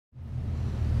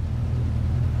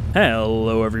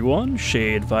Hello everyone,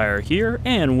 Shadefire here,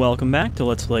 and welcome back to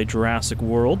Let's Play Jurassic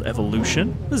World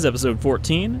Evolution. This is episode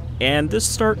 14, and this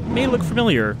start may look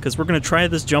familiar, because we're going to try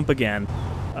this jump again.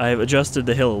 I've adjusted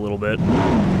the hill a little bit.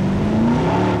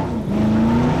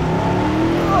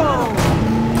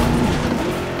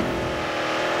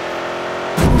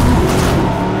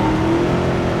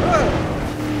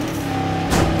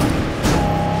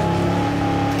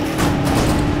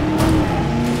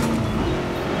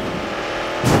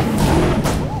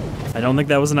 I don't think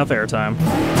that was enough airtime.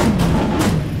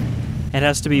 It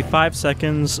has to be 5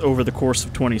 seconds over the course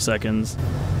of 20 seconds.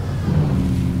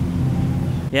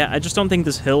 Yeah, I just don't think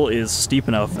this hill is steep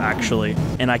enough, actually.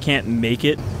 And I can't make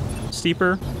it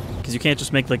steeper, because you can't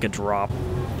just make, like, a drop.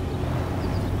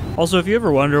 Also, if you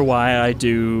ever wonder why I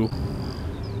do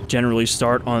generally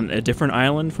start on a different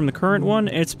island from the current one,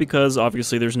 it's because,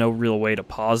 obviously, there's no real way to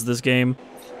pause this game.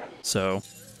 So,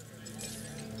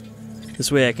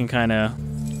 this way I can kind of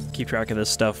keep track of this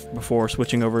stuff before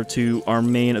switching over to our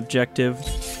main objective.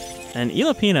 And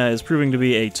Isla Pena is proving to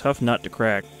be a tough nut to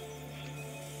crack.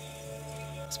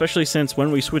 Especially since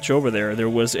when we switch over there, there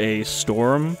was a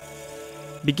storm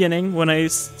beginning when I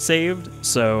saved,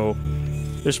 so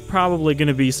there's probably going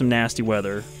to be some nasty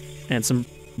weather and some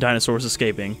dinosaurs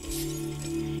escaping.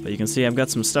 But you can see I've got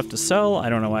some stuff to sell. I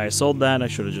don't know why I sold that. I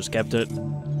should have just kept it.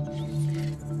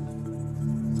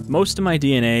 Most of my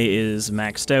DNA is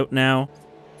maxed out now.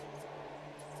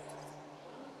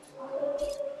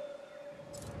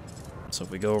 So if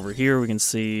we go over here, we can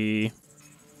see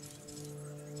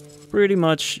pretty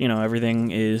much, you know,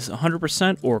 everything is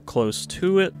 100% or close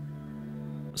to it.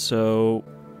 So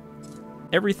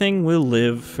everything will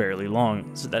live fairly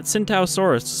long. So that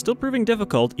Centaurosaurus is still proving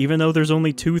difficult, even though there's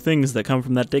only 2 things that come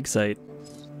from that dig site.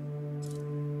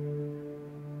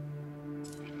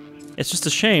 It's just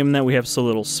a shame that we have so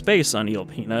little space on Isla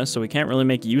Pena, so we can't really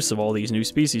make use of all these new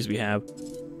species we have.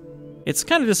 It's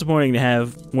kind of disappointing to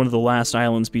have one of the last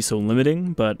islands be so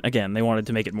limiting, but again, they wanted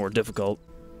to make it more difficult.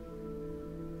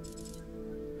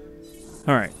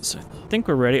 Alright, so I think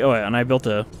we're ready. Oh yeah, and I built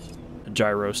a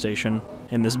gyro station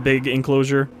in this big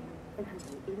enclosure.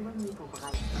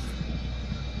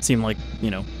 Seemed like, you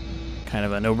know, kind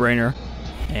of a no-brainer.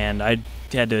 And I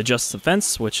had to adjust the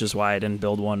fence, which is why I didn't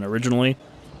build one originally.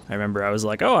 I remember I was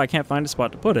like, oh, I can't find a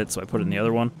spot to put it, so I put it in the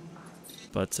other one.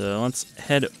 But let's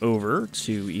head over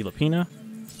to Isla Pena.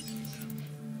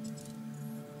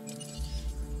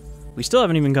 We still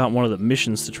haven't even got one of the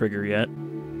missions to trigger yet.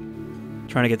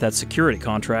 Trying to get that security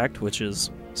contract, which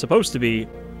is supposed to be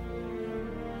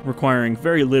requiring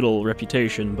very little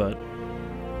reputation, but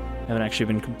haven't actually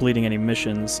been completing any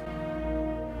missions.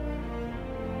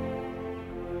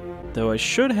 Though I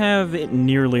should have it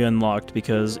nearly unlocked,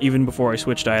 because even before I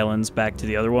switched islands back to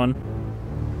the other one.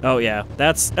 Oh yeah,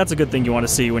 that's a good thing you want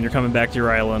to see when you're coming back to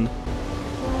your island.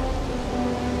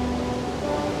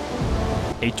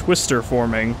 A twister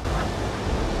forming.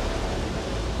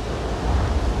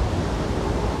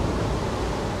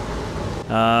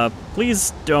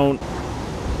 Please don't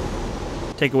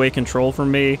take away control from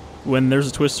me when there's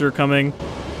a twister coming.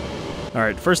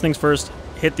 Alright, first things first,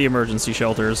 hit the emergency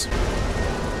shelters.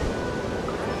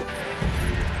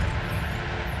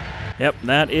 Yep,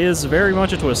 that is very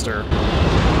much a twister.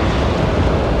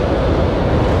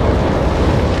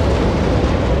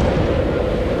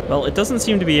 Well, it doesn't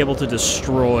seem to be able to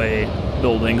destroy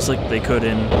buildings like they could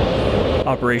in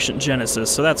Operation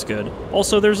Genesis, so that's good.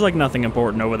 Also, there's like nothing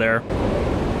important over there.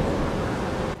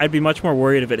 I'd be much more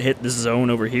worried if it hit this zone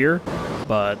over here,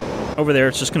 but over there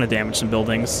it's just going to damage some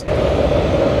buildings.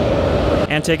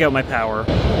 And take out my power.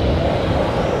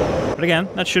 But again,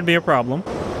 that should be a problem.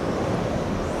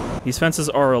 These fences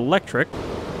are electric.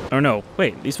 Oh no,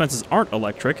 wait, these fences aren't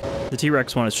electric. The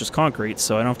T-Rex one is just concrete,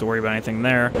 so I don't have to worry about anything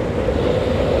there.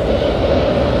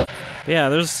 But yeah,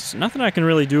 there's nothing I can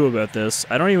really do about this.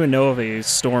 I don't even know if a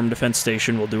storm defense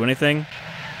station will do anything.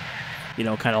 You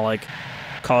know, kind of like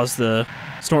cause the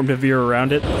storm to veer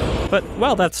around it. But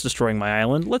while that's destroying my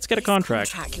island, let's get a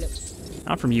contract.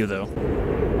 Not from you, though.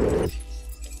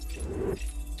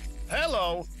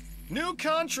 Hello! New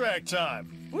contract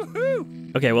time!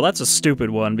 Woohoo! Okay, well that's a stupid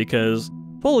one, because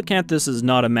Polacanthus is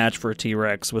not a match for a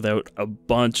T-Rex without a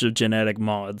bunch of genetic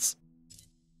mods.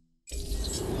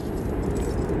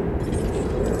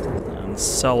 And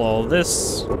sell all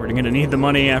this. We're gonna need the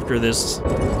money after this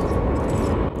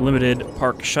limited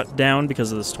park shut down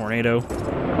because of this tornado.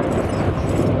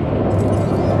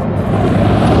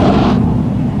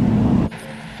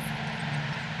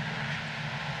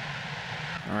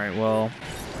 Alright, well,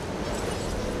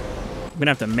 I'm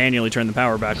gonna have to manually turn the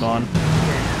power back on.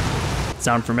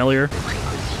 Sound familiar?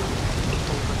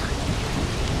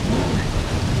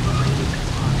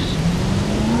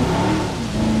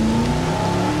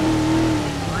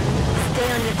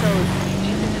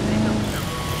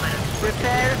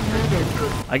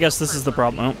 I guess this is the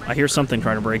problem. Oh, I hear something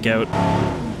trying to break out.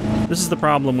 This is the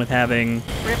problem with having,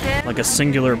 like, a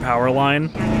singular power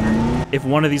line. If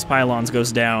one of these pylons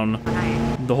goes down,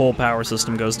 the whole power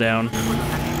system goes down.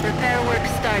 Repair work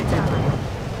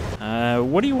started.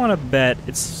 What do you want to bet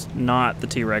it's not the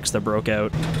T-Rex that broke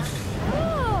out?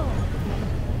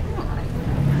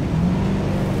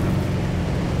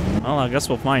 Well, I guess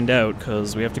we'll find out,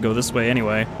 because we have to go this way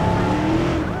anyway.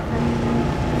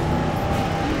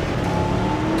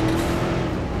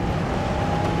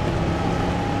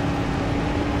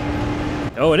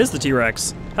 Oh, it is the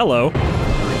T-Rex. Hello.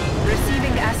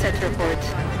 Receiving asset report.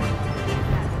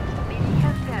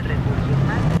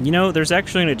 You know, there's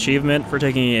actually an achievement for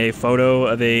taking a photo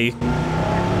of a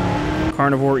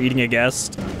carnivore eating a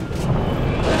guest.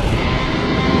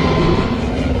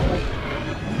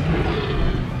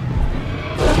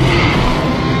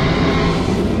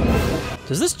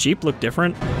 Does this Jeep look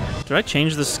different? Did I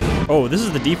change this? Oh, this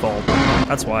is the default.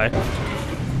 That's why.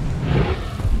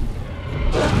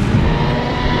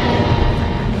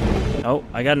 Oh,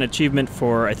 I got an achievement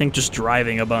for, I think, just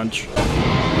driving a bunch.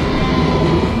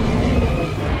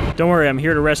 Don't worry, I'm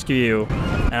here to rescue you.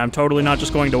 And I'm totally not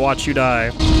just going to watch you die.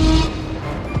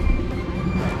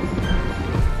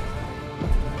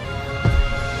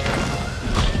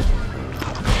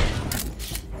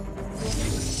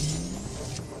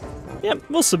 Yep,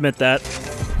 we'll submit that.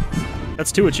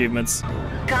 That's 2 achievements.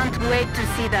 Can't wait to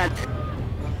see that.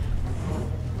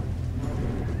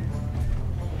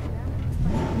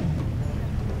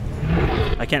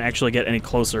 I can't actually get any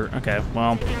closer. Okay,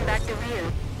 well, Back to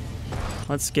rear.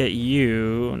 let's get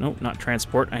you... Nope, not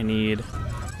transport. I need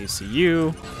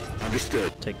ACU.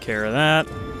 Understood. Take care of that.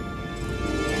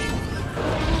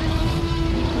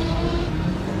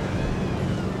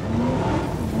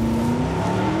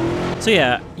 So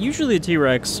yeah, usually the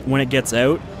T-Rex, when it gets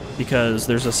out, because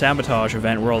there's a sabotage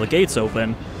event where all the gates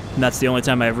open, and that's the only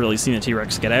time I've really seen a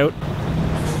T-Rex get out,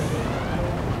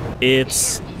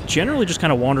 it's generally just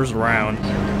kind of wanders around.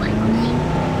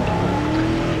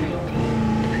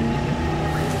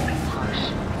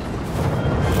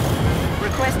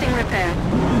 Requesting repair.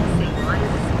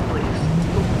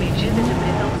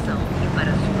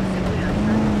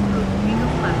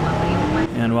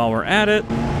 And while we're at it,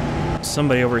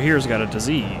 somebody over here's got a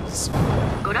disease.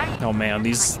 Oh man,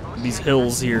 these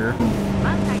hills here,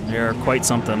 they are quite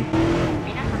something.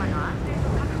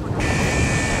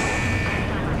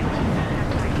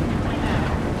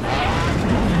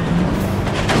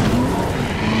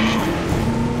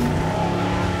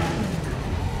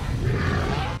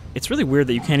 It's really weird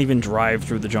that you can't even drive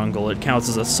through the jungle. It counts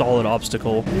as a solid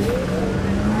obstacle.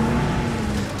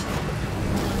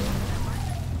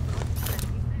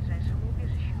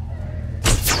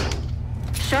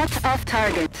 Shot off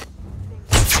target.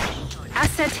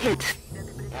 Asset hit.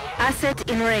 Asset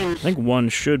in range. I think 1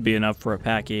 should be enough for a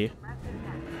Packy.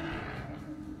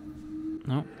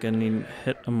 Nope, gonna need to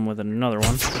hit him with another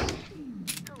one.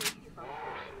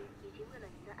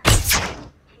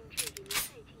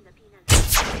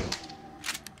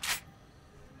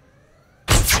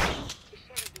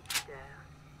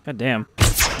 God damn.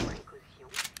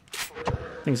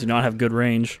 Things do not have good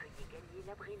range.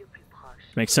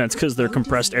 Makes sense, because they're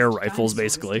compressed air rifles,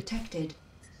 basically.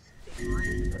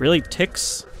 Really,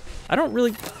 ticks? I don't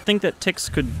really think that ticks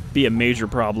could be a major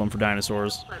problem for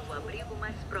dinosaurs.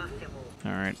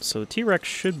 Alright, so the T-Rex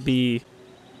should be...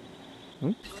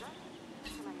 Oop.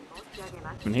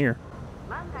 In here.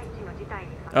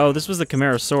 Oh, this was the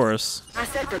Camarasaurus.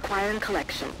 Asset requiring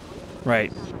collection.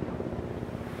 Right.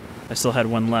 I still had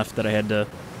 1 left that I had to...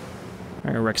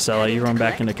 Alright, Rexella, you run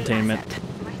back into containment.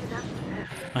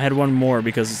 I had 1 more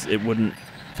because it wouldn't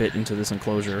fit into this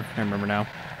enclosure. I remember now.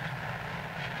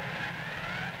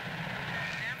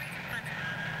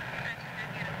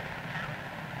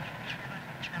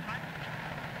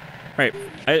 Right.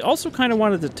 I also kind of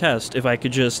wanted to test if I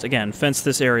could just, again, fence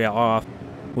this area off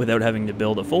without having to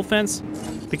build a full fence,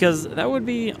 because that would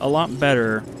be a lot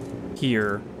better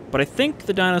here. But I think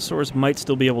the dinosaurs might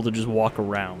still be able to just walk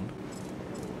around.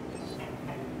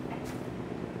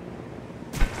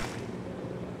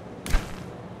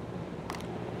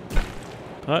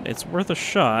 But it's worth a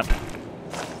shot.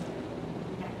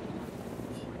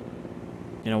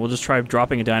 You know, we'll just try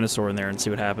dropping a dinosaur in there and see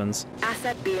what happens.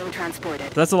 Asset being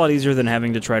transported. That's a lot easier than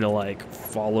having to try to, like,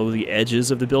 follow the edges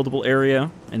of the buildable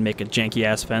area and make a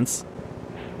janky-ass fence.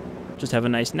 Just have a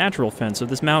nice natural fence of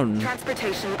this mountain.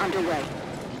 Transportation underway.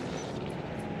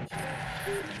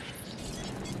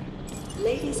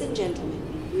 Ladies and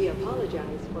gentlemen, we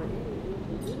apologize for any...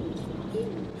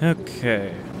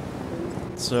 Okay.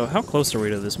 So, how close are we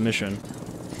to this mission?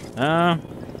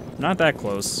 not that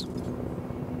close.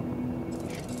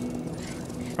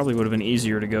 Probably would have been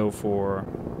easier to go for...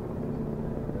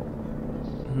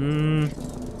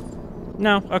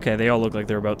 No, okay, they all look like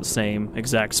they're about the same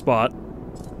exact spot.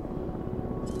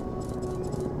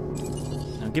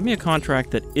 Now give me a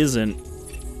contract that isn't...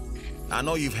 I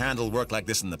know you've handled work like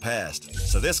this in the past,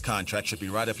 so this contract should be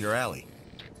right up your alley.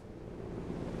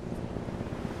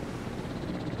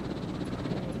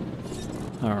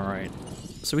 Alright,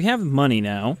 so we have money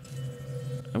now.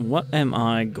 And what am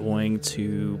I going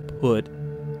to put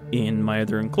in my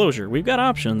other enclosure? We've got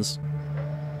options.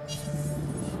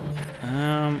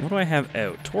 What do I have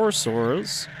out?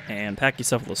 Torosaurs and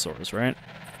Pachycephalosaurs, right?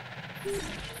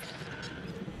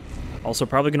 Also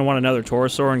probably going to want another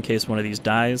Torosaur in case one of these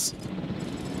dies,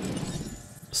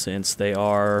 since they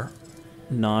are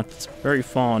not very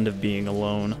fond of being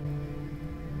alone.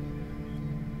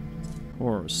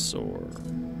 Torosaur.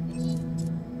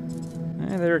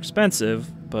 They're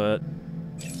expensive, but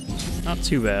not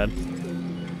too bad.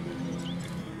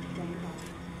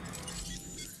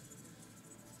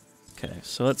 Okay,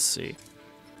 so let's see.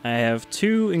 I have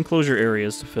 2 enclosure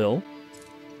areas to fill.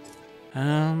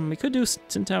 We could do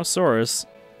Centausaurus.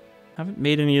 Haven't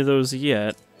made any of those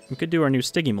yet. We could do our new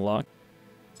Stygimoloch.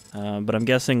 But I'm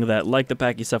guessing that, like the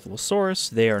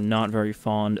Pachycephalosaurus, they are not very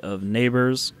fond of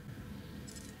neighbors.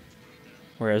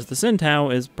 Whereas the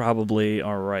Centaur is probably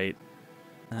alright.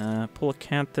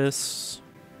 Pulacanthus.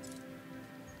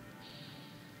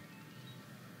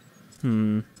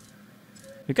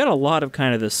 We've got a lot of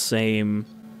kind of the same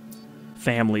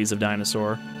families of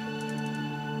dinosaur.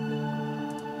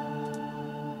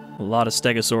 A lot of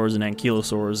stegosaurs and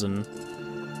ankylosaurs and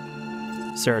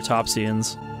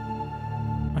ceratopsians.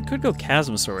 I could go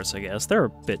chasmosaurus, I guess. They're a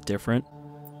bit different.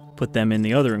 Put them in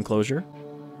the other enclosure.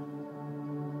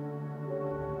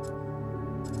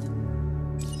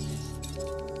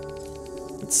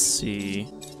 Let's see.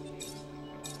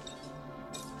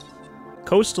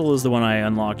 Coastal is the one I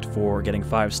unlocked for getting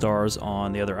 5 stars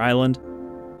on the other island.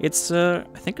 It's, I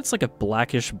think it's like a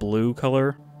blackish blue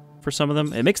color for some of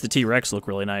them. It makes the T-Rex look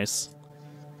really nice.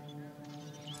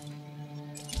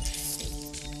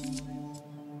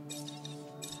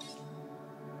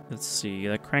 Let's see,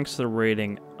 that cranks the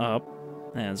rating up,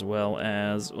 as well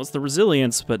as, well, it's the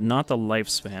resilience, but not the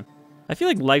lifespan. I feel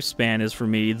like lifespan is, for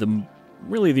me,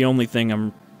 really the only thing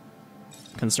I'm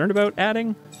concerned about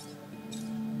adding.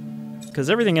 Because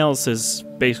everything else is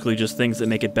basically just things that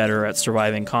make it better at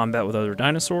surviving combat with other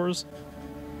dinosaurs.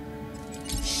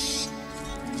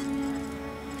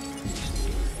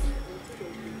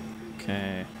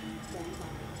 Okay.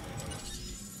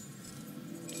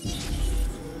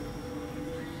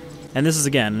 And this is,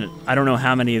 again, I don't know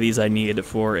how many of these I need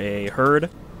for a herd,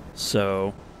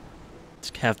 so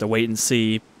just have to wait and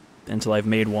see until I've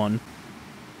made one.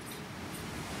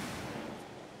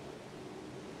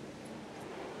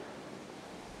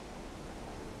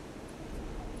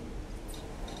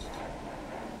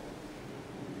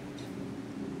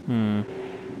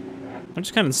 I'm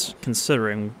just kind of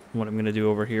considering what I'm going to do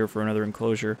over here for another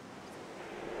enclosure.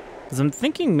 Because I'm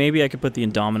thinking maybe I could put the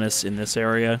Indominus in this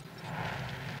area.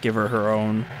 Give her her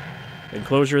own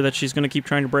enclosure that she's going to keep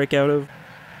trying to break out of.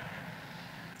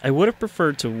 I would have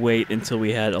preferred to wait until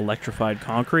we had electrified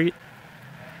concrete.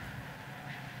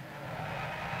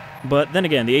 But then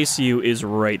again, the ACU is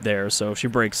right there, so if she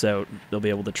breaks out, they'll be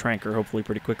able to trank her hopefully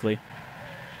pretty quickly.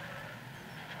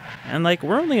 And, like,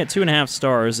 we're only at 2.5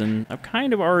 stars, and I've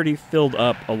kind of already filled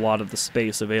up a lot of the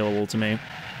space available to me.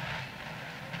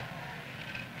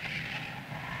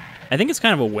 I think it's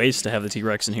kind of a waste to have the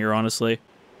T-Rex in here, honestly.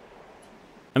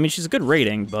 I mean, she's a good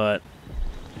rating, but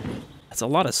that's a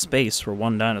lot of space for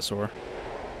one dinosaur.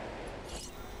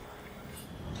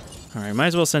 Alright, might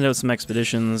as well send out some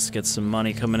expeditions, get some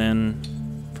money coming in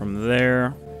from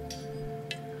there.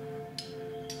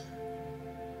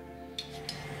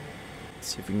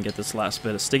 See if we can get this last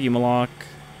bit of Stygimoloch,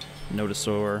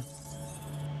 Nodosaur.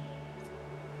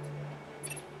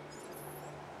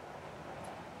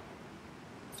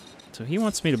 So he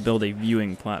wants me to build a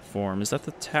viewing platform. Is that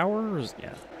the tower? Or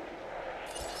yeah.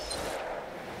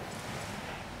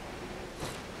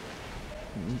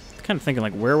 I'm kind of thinking,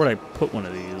 like, where would I put one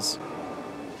of these?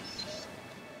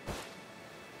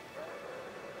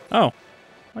 Oh,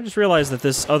 I just realized that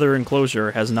this other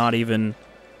enclosure has not even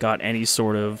got any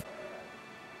sort of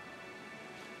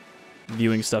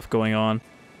viewing stuff going on.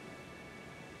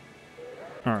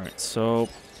 Alright, so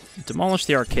demolish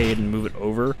the arcade and move it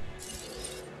over.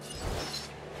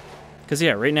 Because,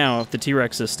 yeah, right now, the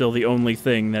T-Rex is still the only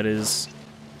thing that is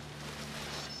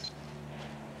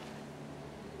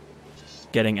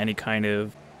getting any kind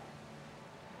of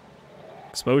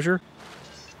Exposure?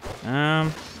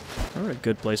 Where would a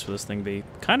good place for this thing be?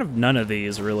 Kind of none of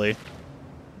these, really.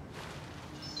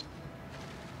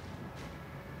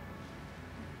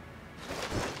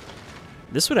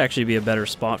 This would actually be a better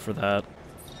spot for that.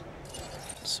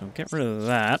 So get rid of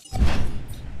that.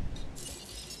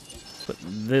 Put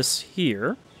this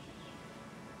here.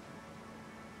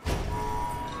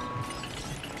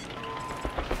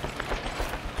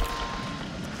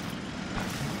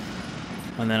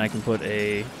 And then I can put one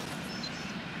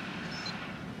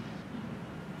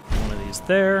of these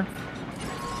there.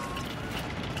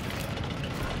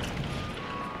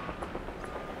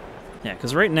 Yeah,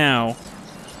 because right now,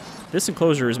 this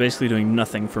enclosure is basically doing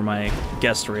nothing for my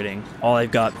guest rating. All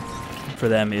I've got for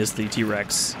them is the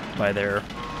T-Rex by their,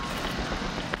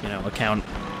 account.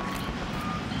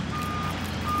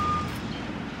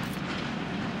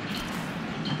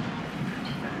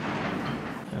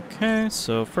 Okay,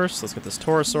 so first let's get this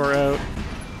Torosaur out.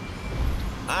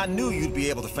 I knew you'd be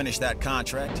able to finish that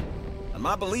contract, and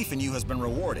my belief in you has been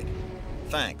rewarded.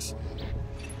 Thanks.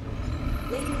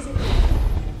 Ladies and gentlemen,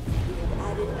 we have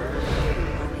added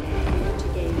a to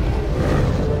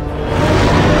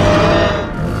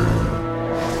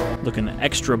gain. Looking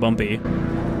extra bumpy.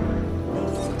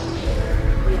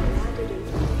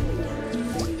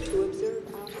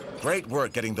 Great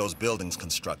work getting those buildings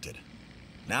constructed.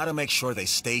 Now to make sure they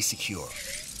stay secure.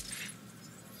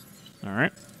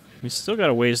 Alright. We still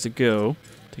got a ways to go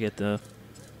to get the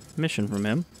mission from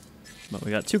him. But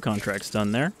we got 2 contracts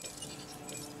done there.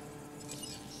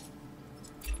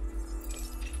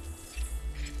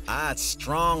 I'd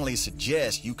strongly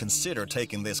suggest you consider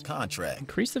taking this contract.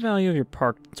 Increase the value of your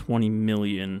park to 20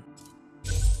 million.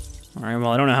 Alright,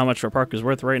 well, I don't know how much our park is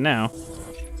worth right now.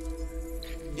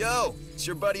 Yo, it's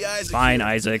your buddy Isaac. Fine, here.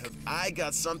 Isaac. I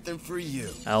got something for you.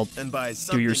 I'll and by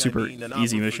do your super I mean an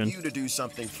easy offer mission. For you to do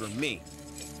something for me.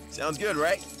 Sounds good,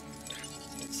 right?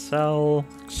 Sell,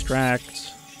 extract.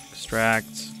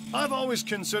 I've always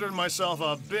considered myself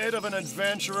a bit of an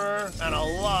adventurer and a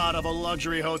lot of a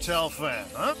luxury hotel fan,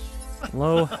 huh?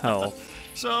 Low health.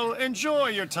 So enjoy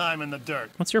your time in the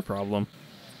dirt. What's your problem?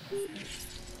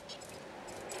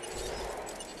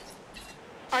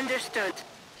 Understood.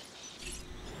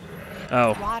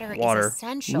 Oh, Water is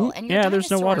essential, Ooh, and your yeah, there's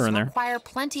no water dinosaurs in there. require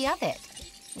plenty of it.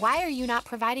 Why are you not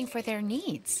providing for their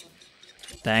needs?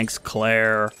 Thanks,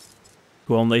 Claire,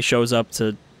 who only shows up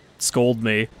to scold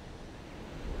me.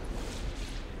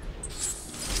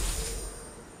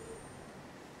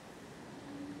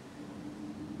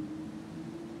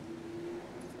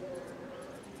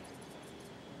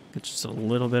 It's just a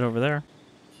little bit over there.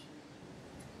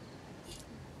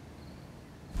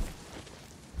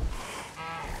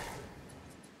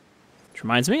 Which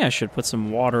reminds me, I should put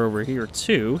some water over here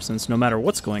too, since no matter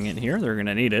what's going in here, they're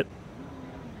gonna need it.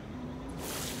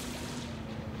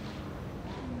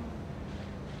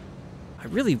 I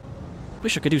really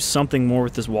wish I could do something more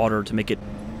with this water to make it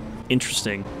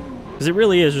interesting. Because it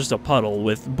really is just a puddle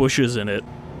with bushes in it.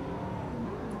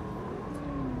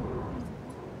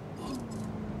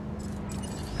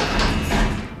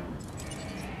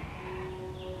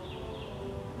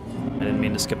 I didn't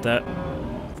mean to skip that.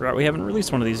 Forgot we haven't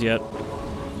released one of these yet.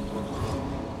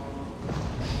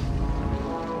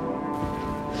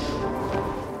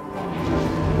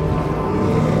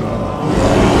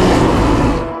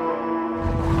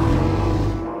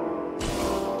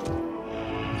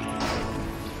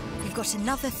 We've got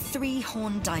another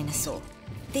 3-horned dinosaur.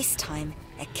 This time,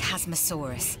 a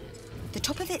Chasmosaurus. The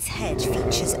top of its head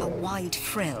features a wide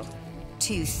frill,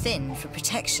 too thin for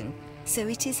protection, so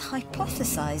it is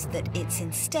hypothesized that it's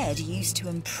instead used to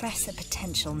impress a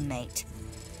potential mate,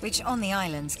 which on the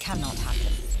islands cannot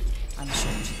happen, I'm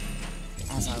assured,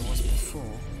 as I was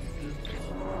before.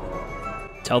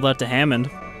 Tell that to Hammond.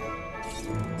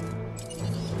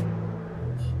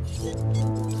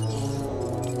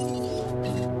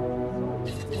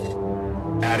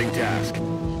 Adding task.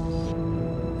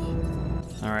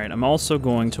 Alright, I'm also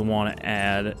going to want to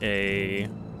add a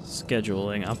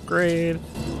scheduling upgrade.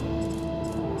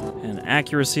 An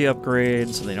accuracy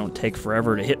upgrade so they don't take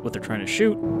forever to hit what they're trying to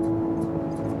shoot.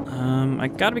 I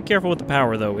gotta be careful with the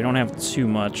power though, we don't have too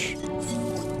much.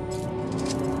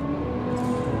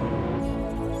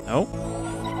 Oh.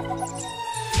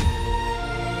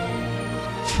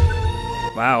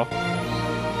 Wow.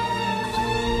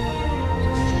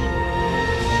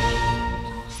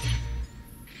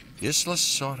 Isla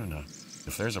Pena.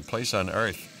 If there's a place on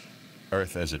Earth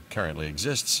as it currently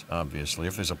exists, obviously,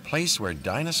 if there's a place where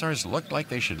dinosaurs look like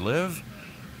they should live,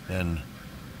 then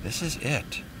this is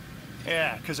it.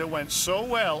 Yeah, because it went so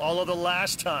well all of the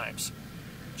last times.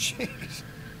 Jeez.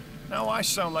 Now I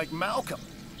sound like Malcolm.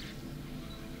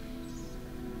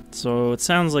 So it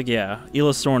sounds like, yeah,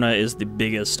 Isla Sorna is the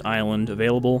biggest island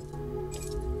available.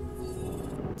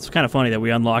 It's kind of funny that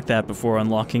we unlocked that before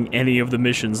unlocking any of the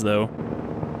missions, though.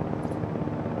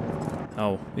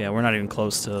 Oh, yeah, we're not even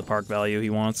close to the park value he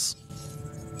wants.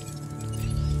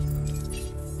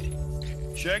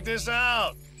 Check this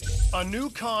out. A new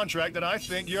contract that I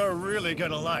think you're really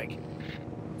gonna like.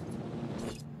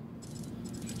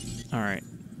 Alright,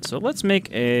 so let's make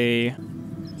a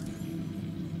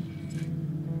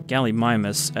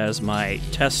Gallimimus as my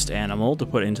test animal to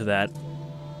put into that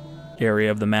area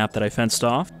of the map that I fenced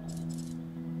off.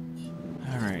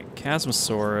 Alright,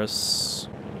 Chasmosaurus.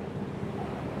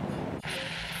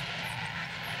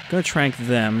 Gonna trank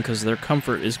them because their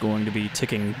comfort is going to be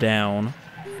ticking down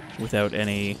without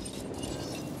any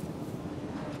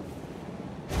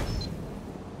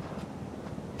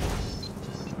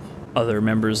other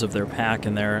members of their pack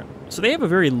in there. So they have a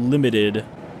very limited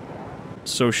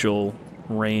social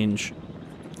range.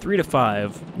 3 to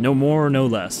 5, no more, no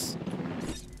less.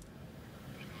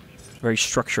 Very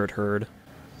structured herd.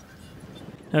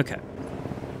 Okay.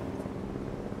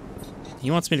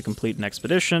 He wants me to complete an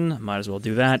expedition. Might as well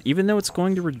do that, even though it's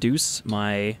going to reduce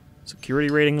my security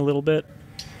rating a little bit.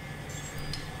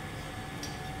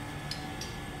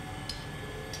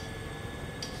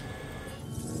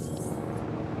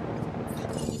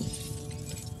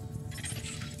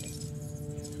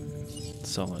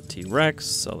 Sell that T-Rex,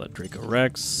 sell that Draco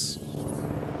Rex.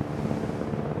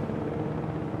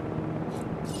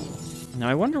 Now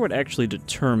I wonder what actually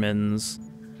determines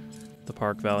the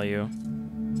park value.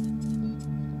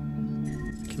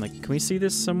 Can we see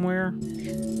this somewhere?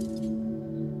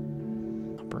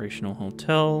 Operational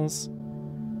hotels.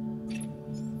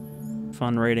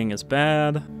 Fun rating is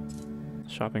bad.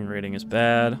 Shopping rating is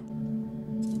bad.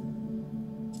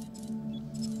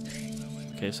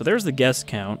 Okay, so there's the guest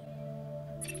count.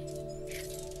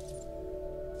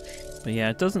 But yeah,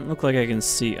 it doesn't look like I can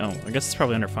see... Oh, I guess it's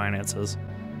probably under finances.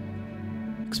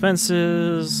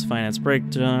 Expenses, finance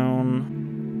breakdown.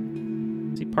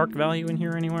 See park value in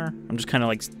here anywhere? I'm just kind of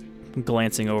like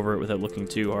glancing over it without looking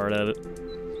too hard at it.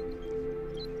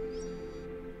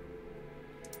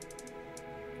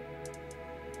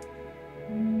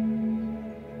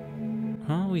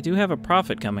 Well, we do have a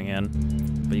profit coming in,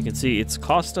 but you can see it's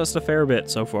cost us a fair bit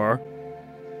so far.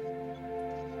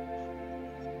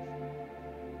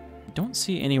 I don't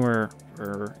see anywhere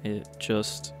where it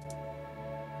just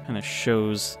kind of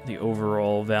shows the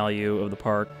overall value of the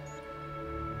park.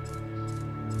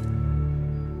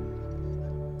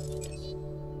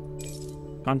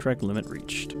 Contract limit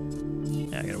reached.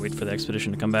 Yeah, I gotta wait for the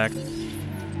expedition to come back.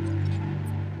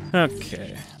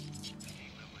 Okay.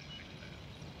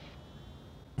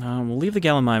 We'll leave the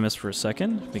Gallimimus for a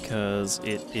second, because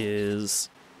it is...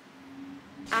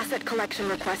 Asset collection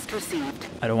request received.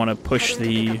 I don't want to push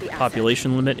the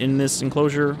population limit in this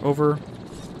enclosure over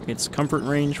its comfort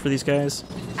range for these guys.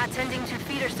 Attending to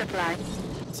feeder supply.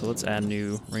 So let's add a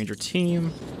new ranger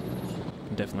team.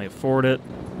 Can definitely afford it.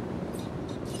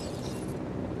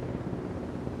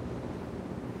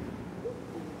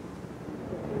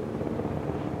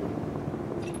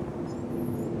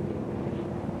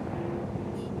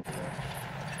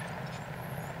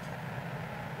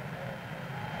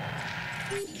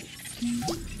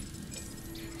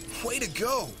 Way to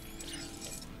go!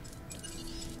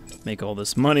 Make all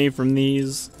this money from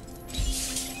these.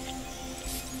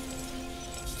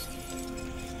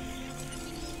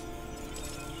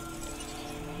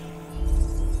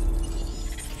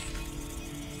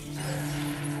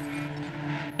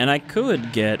 And I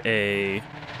could get a...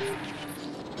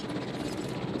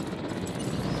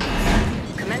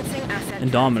 Commencing asset.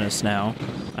 Indominus now.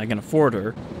 I can afford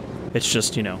her. It's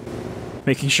just, you know,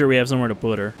 making sure we have somewhere to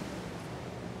put her.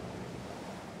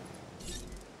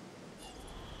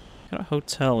 Got a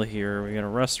hotel here. We got a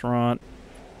restaurant.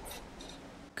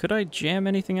 Could I jam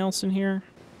anything else in here?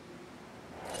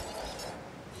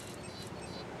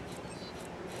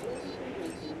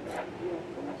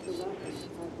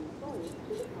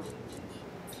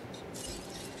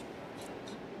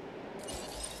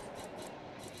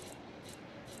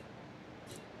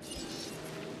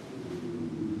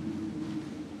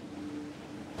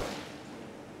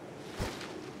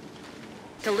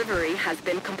 Delivery has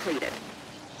been completed.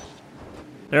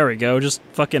 There we go. Just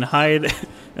fucking hide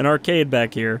an arcade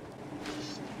back here.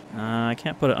 I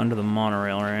can't put it under the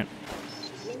monorail, right?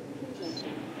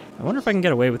 I wonder if I can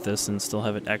get away with this and still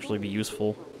have it actually be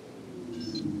useful.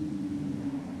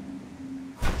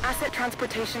 Asset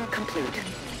transportation complete.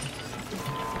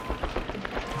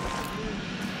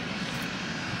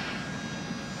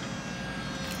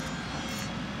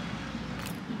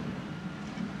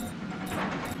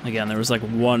 Again, there was like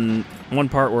one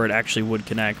part where it actually would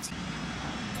connect.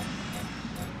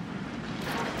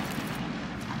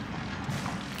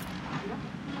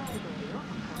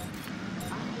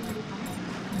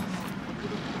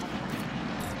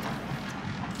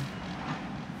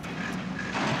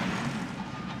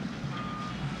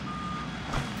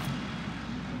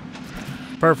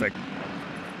 Perfect.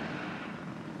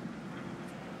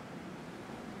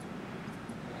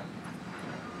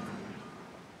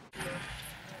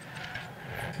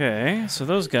 Okay, so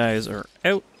those guys are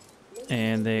out,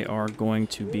 and they are going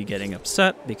to be getting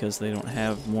upset because they don't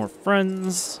have more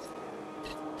friends.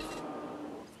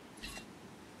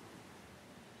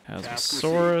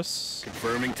 Chasmosaurus.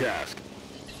 Confirming task.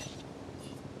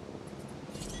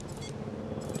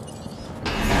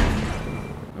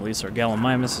 Release our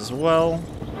Gallimimus as well.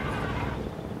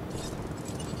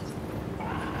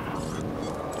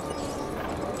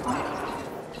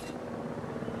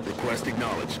 Request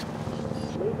acknowledged.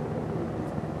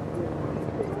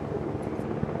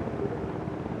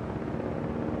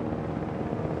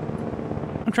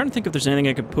 I'm trying to think if there's anything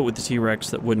I could put with the T-Rex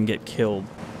that wouldn't get killed.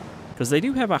 Because they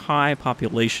do have a high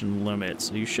population limit,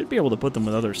 so you should be able to put them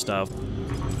with other stuff.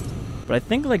 But I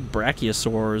think like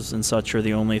brachiosaurs and such are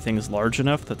the only things large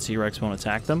enough that T-Rex won't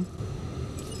attack them.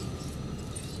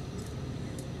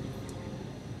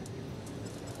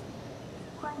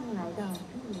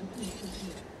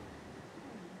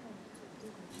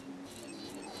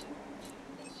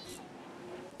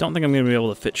 Don't think I'm going to be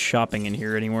able to fit shopping in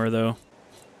here anywhere, though.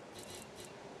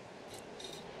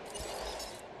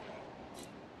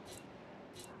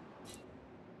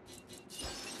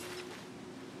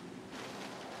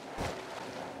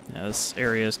 Yeah, this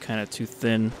area is kind of too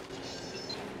thin.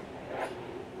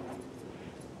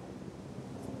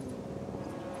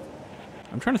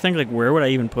 I'm trying to think, like, where would I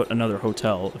even put another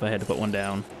hotel if I had to put one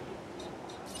down?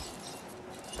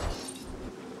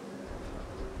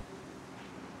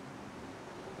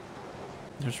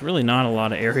 There's really not a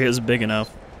lot of areas big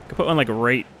enough. I could put one, like,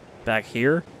 right back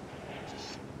here.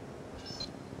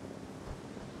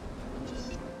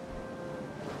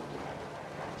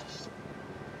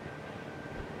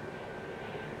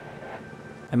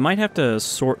 I might have to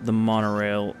sort the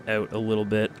monorail out a little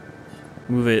bit.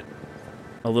 Move it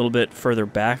a little bit further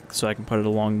back so I can put it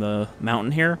along the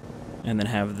mountain here. And then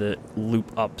have the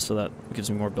loop up so that gives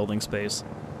me more building space.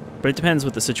 But it depends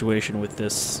what the situation with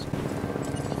this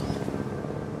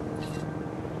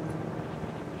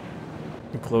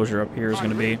enclosure up here is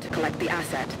going to be. To collect the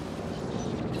asset.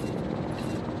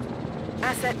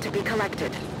 Asset to be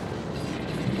collected.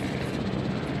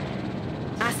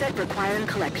 Asset requiring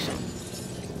collection.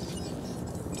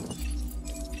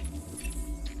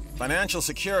 Financial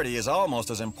security is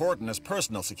almost as important as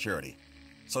personal security.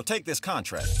 So take this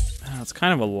contract. It's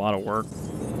kind of a lot of work.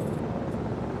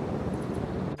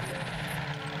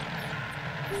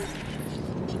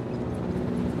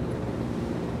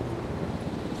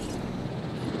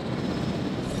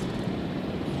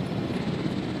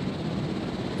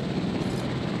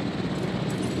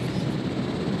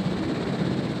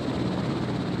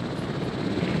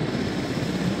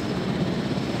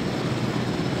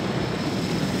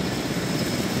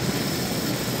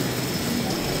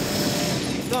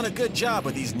 Done a good job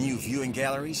with these new viewing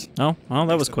galleries. Oh, well,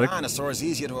 that was quick. Dinosaurs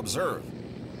easier to observe,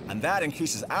 and that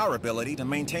increases our ability to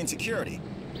maintain security.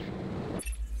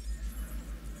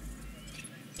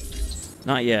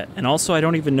 Not yet. And also, I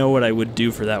don't even know what I would do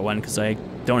for that one, because I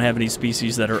don't have any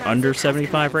species that are under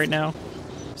 75 right now.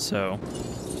 So,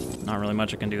 not really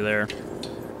much I can do there.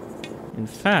 In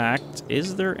fact,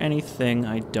 is there anything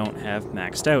I don't have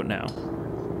maxed out now?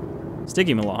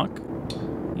 Stygimoloch.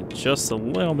 Need just a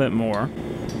little bit more.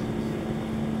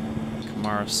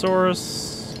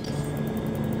 Camarasaurus.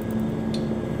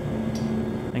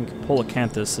 I think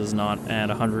Polacanthus is not at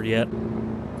 100 yet.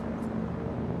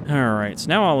 Alright, so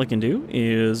now all I can do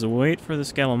is wait for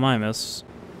this Gallimimus.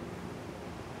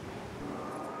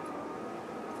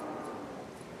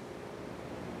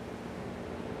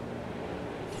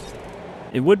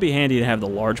 It would be handy to have the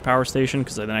large power station,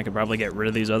 because then I could probably get rid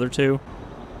of these other two.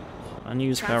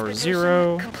 Unused power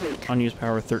 0, unused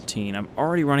power 13. I'm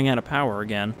already running out of power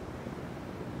again.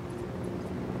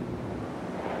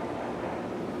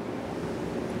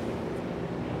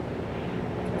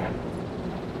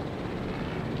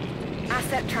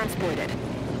 Asset transported.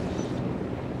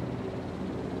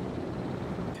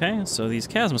 Okay, so these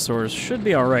Chasmosaurs should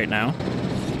be alright now.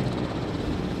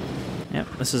 Yep,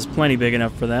 this is plenty big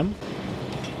enough for them.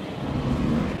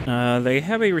 They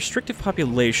have a restrictive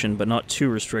population, but not too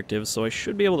restrictive, so I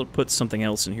should be able to put something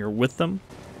else in here with them.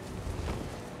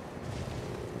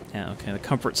 Yeah, okay, the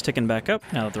comfort's ticking back up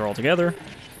now that they're all together.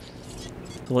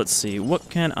 So let's see, what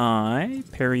can I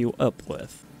pair you up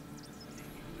with?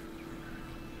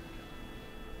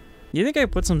 You think I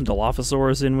put some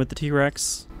Dilophosaurs in with the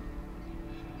T-Rex?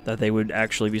 That they would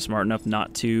actually be smart enough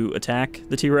not to attack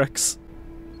the T-Rex?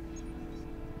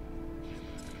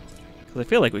 Because I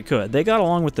feel like we could. They got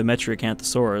along with the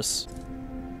Metriacanthosaurus.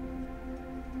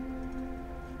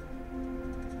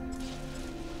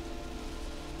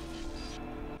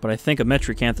 But I think a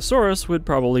Metriacanthosaurus would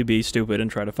probably be stupid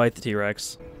and try to fight the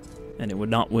T-Rex. And it would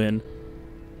not win.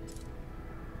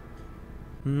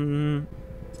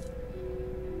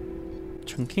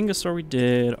 Chunkingosaur we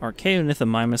did.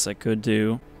 Archaeonithomimus I could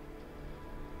do.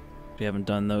 We haven't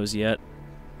done those yet.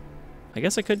 I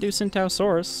guess I could do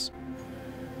Centausaurus.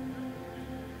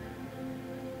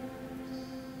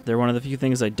 They're one of the few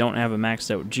things I don't have a maxed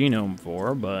out genome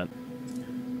for, but...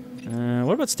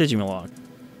 what about Stygimoloch?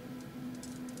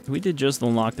 We did just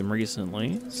unlock them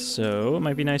recently, so it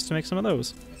might be nice to make some of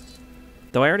those.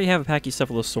 Though I already have a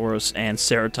Pachycephalosaurus and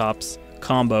Ceratops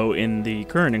combo in the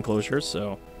current enclosure,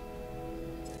 so...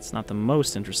 it's not the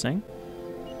most interesting.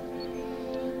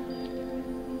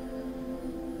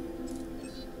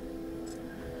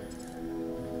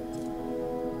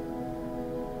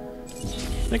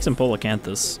 Make some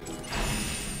Polacanthus.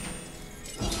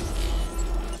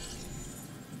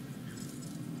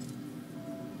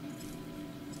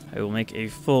 I will make a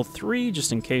full 3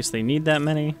 just in case they need that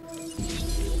many.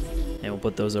 And we'll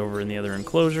put those over in the other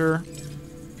enclosure.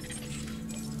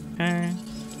 Okay.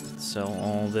 Sell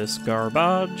all this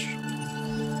garbage.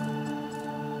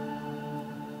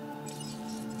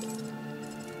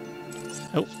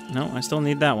 Oh, no, I still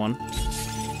need that one.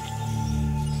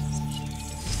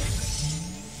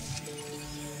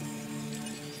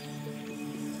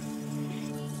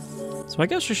 So I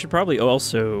guess we should probably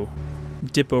also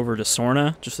dip over to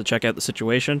Sorna just to check out the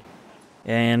situation.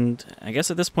 And I guess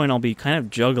at this point I'll be kind of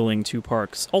juggling 2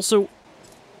 parks. Also,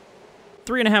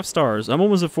 3.5 stars. I'm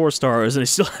almost at 4 stars and I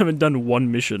still haven't done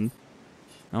 1 mission.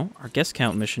 Oh, our guest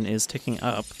count mission is ticking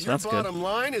up, so that's good. Your bottom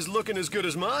line is looking as good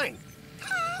as mine.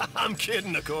 I'm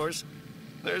kidding, of course.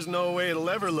 There's no way it'll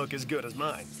ever look as good as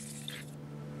mine.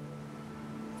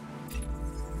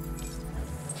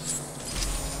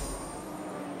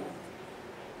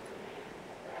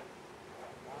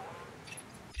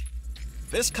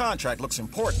 This contract looks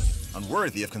important and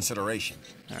worthy of consideration.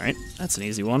 Alright, that's an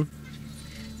easy one.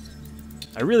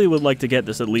 I really would like to get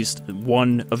this at least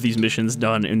one of these missions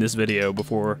done in this video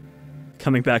before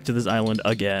coming back to this island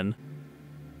again.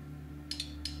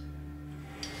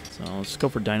 So let's go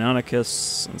for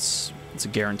Deinonychus. It's a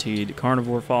guaranteed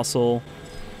carnivore fossil.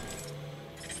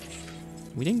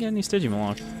 We didn't get any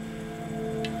Stygimoloch.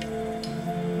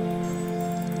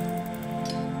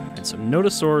 And so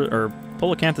Nodosaur, or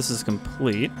Polacanthus is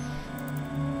complete.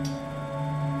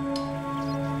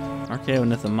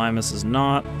 Archaeonithomimus is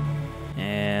not.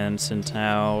 And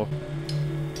Centau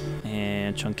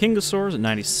and Chunkingosaur's at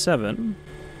 97.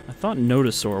 I thought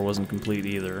Nodosaur wasn't complete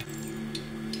either.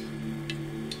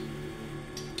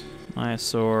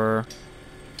 Myosaur.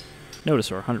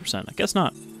 Nodosaur, 100%. I guess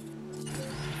not.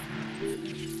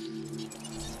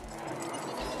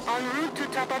 En route to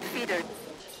top-up feeder.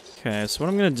 Okay, so what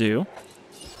I'm gonna do,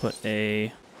 put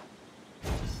another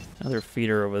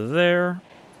feeder over there.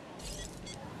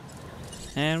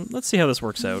 And let's see how this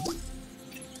works out.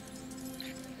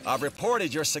 I've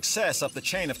reported your success up the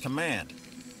chain of command.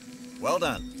 Well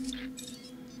done.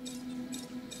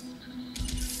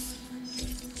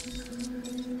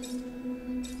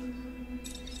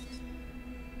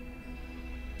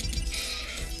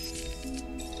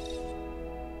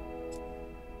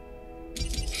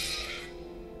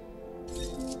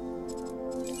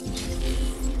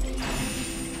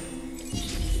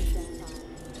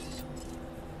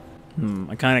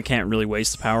 I kind of can't really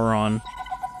waste the power on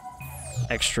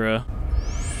extra.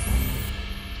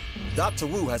 Dr.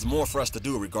 Wu has more for us to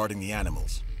do regarding the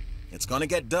animals. It's gonna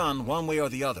get done one way or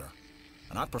the other,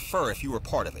 and I'd prefer if you were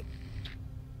part of it.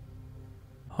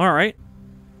 Alright.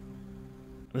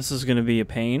 This is gonna be a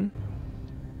pain.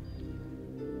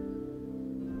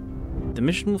 The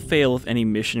mission will fail if any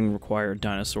mission required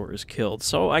dinosaur is killed,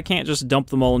 so I can't just dump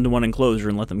them all into one enclosure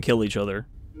and let them kill each other.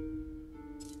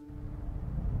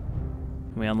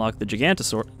 We unlock the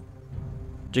Gigantosaur...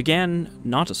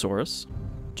 Giganotosaurus.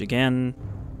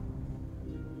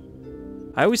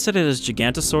 I always said it as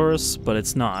Gigantosaurus, but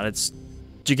it's not. It's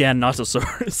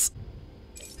Giganotosaurus.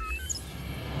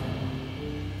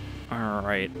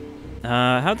 Alright.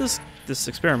 How'd this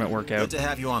experiment work out? Good to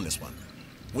have you on this one.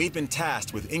 We've been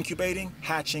tasked with incubating,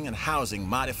 hatching, and housing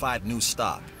modified new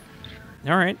stock.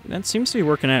 Alright, that seems to be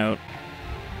working out.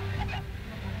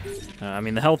 I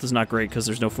mean, the health is not great because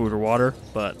there's no food or water,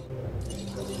 but...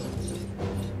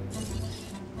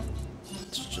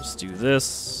 let's just do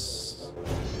this.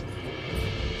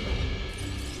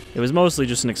 It was mostly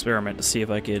just an experiment to see if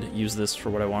I could use this for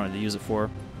what I wanted to use it for.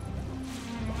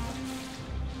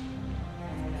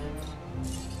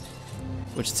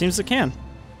 Which it seems it can.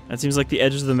 That seems like the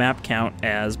edges of the map count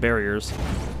as barriers.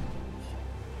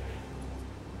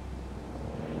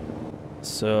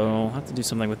 So, I'll have to do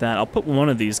something with that. I'll put one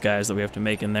of these guys that we have to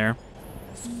make in there.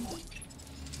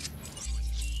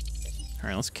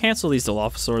 Alright, let's cancel these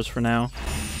Dilophosaurs for now.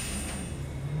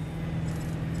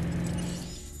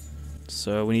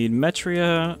 So, we need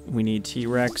Metria, we need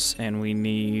T-Rex, and we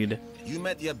need... You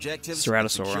met the objectives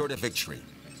Ceratosaur. and secured a victory.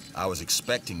 I was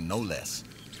expecting no less.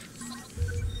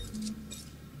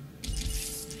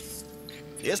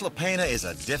 Isla Pena is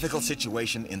a difficult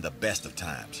situation in the best of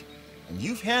times. And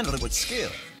you've handled it with skill.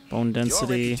 Bone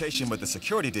density. Your reputation with the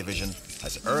security division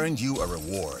has earned you a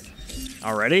reward.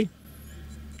 Already?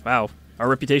 Wow, our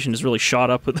reputation has really shot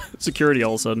up with security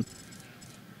all of a sudden.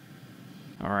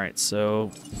 Alright,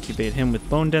 so incubate him with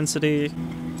bone density.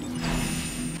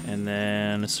 And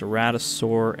then a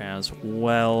Ceratosaur as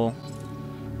well.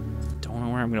 Don't know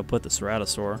where I'm going to put the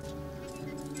Ceratosaur.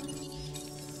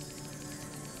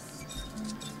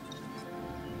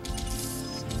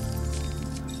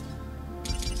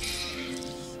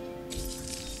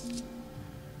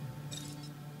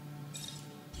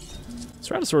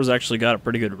 Ceratosaur's actually got a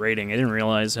pretty good rating. I didn't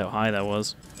realize how high that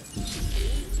was.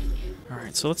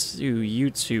 Alright, so let's do you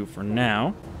two for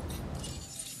now.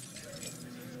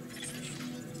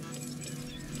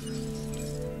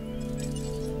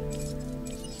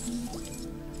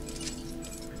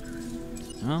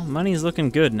 Well, money's looking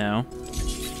good now.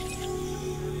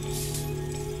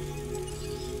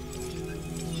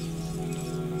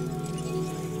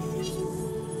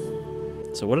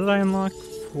 So what did I unlock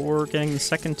for getting the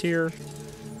second tier?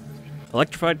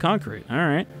 Electrified concrete,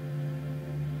 alright.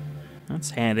 That's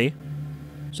handy.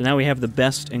 So now we have the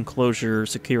best enclosure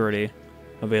security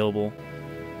available.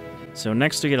 So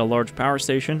next to get a large power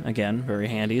station, again, very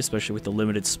handy, especially with the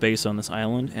limited space on this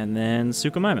island, and then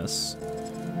Suchomimus.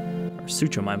 Or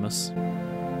Suchomimus.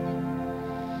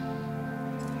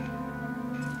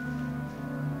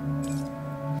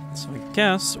 So I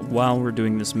guess while we're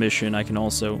doing this mission, I can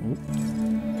also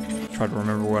try to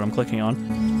remember what I'm clicking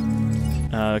on.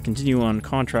 Continue on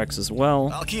contracts as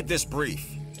well. I'll keep this brief.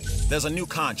 There's a new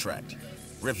contract.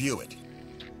 Review it.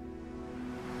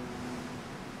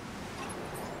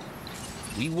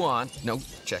 We want, no,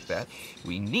 check that.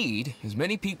 We need as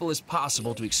many people as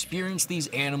possible to experience these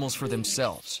animals for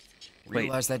themselves.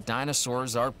 Realize that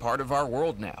dinosaurs are part of our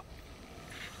world now.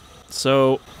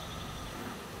 So,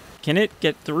 can it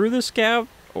get through this gap,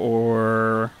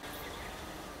 or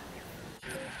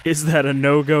is that a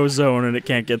no-go zone and it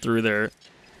can't get through there?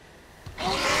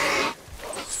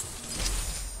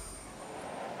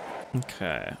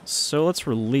 Okay, so let's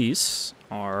release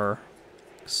our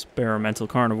experimental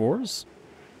carnivores.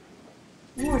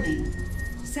 Warning.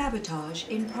 Sabotage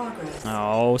in progress.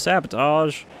 Oh,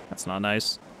 sabotage. That's not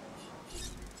nice.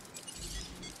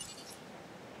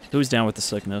 Who's down with the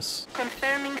sickness?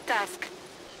 Confirming task.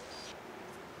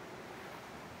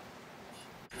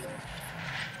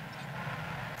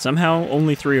 Somehow,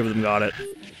 only 3 of them got it.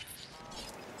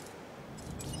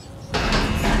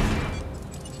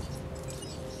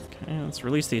 Okay, let's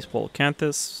release these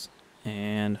Polacanthus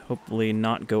and hopefully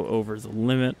not go over the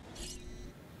limit.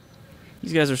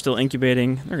 These guys are still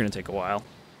incubating. They're going to take a while.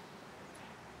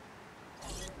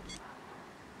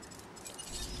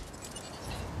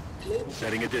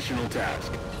 Setting additional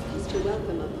task. Pleased to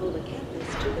welcome a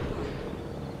Polacanthus to the park.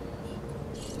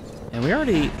 And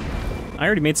I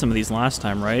already made some of these last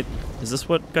time, right? Is this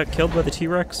what got killed by the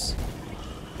T-Rex?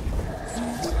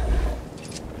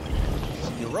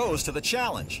 You rose to the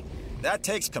challenge. That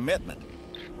takes commitment.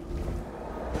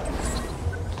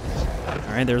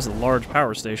 Alright, there's a large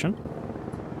power station.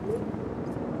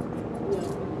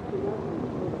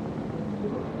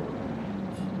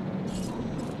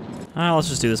 Let's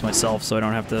just do this myself so I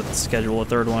don't have to schedule a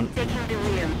third one. Taking the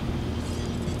wheel.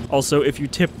 Also, if you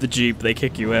tip the Jeep, they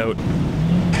kick you out.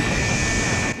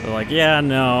 They're like, yeah,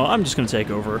 no, I'm just gonna take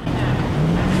over.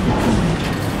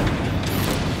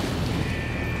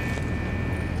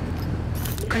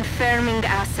 Confirming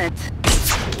asset.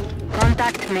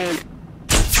 Contact made.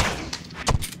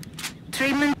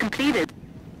 Treatment completed.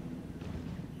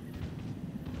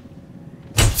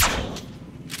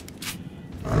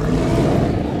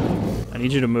 I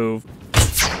need you to move.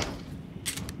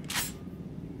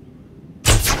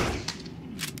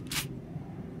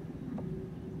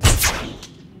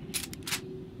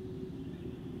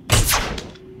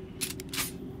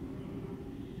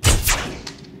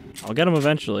 I'll get them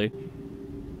eventually.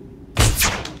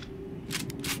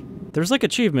 There's like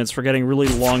achievements for getting really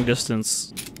long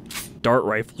distance dart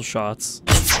rifle shots.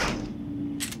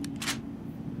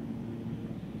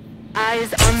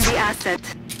 Eyes on the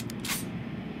asset.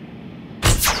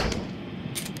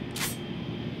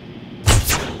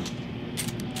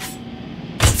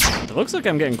 It looks like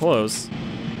I'm getting close.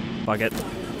 Fuck it.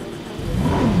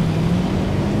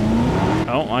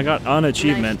 Oh, I got an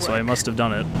achievement, so I must have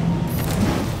done it.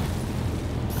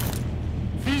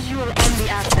 Visual on the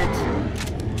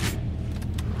asset.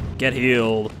 Get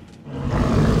healed.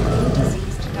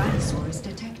 Diseased dinosaurs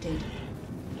detected.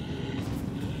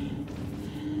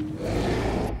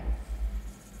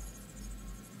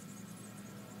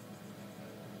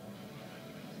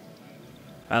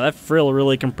 That frill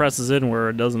really compresses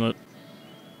inward, doesn't it?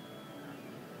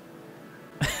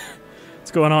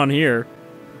 What's going on here?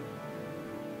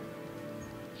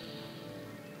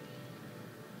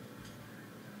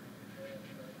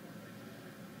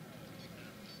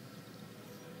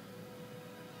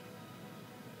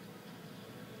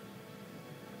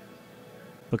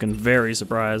 Looking very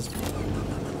surprised.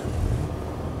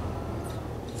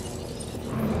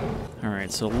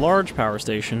 Alright, so large power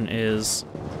station is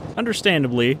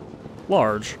understandably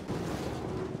large.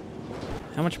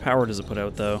 How much power does it put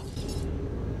out, though?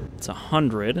 It's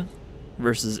 100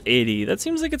 versus 80. That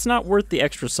seems like it's not worth the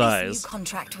extra size. This new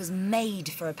contract was made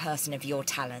for a person of your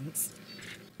talents.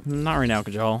 Not right now,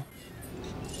 Kajal.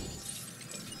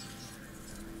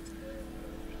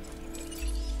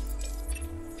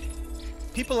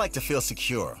 People like to feel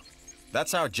secure.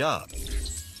 That's our job.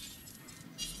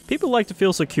 People like to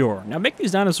feel secure. Now make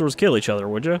these dinosaurs kill each other,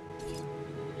 would you?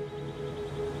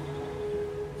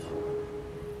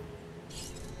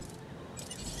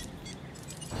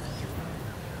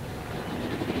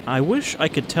 I wish I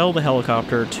could tell the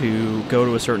helicopter to go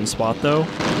to a certain spot, though.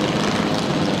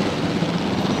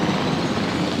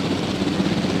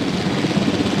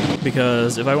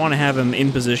 Because if I want to have him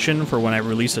in position for when I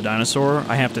release a dinosaur,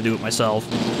 I have to do it myself.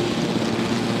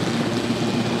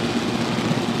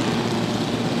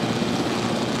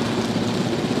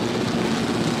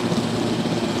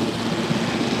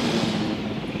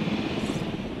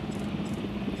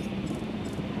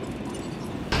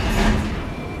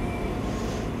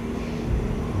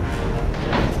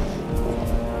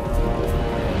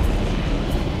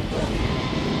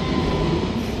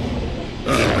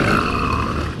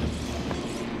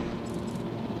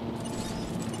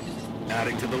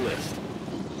 Adding to the list.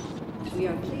 We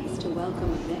are pleased to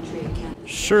welcome Vetria Cat.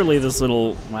 Surely this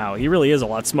little... Wow, he really is a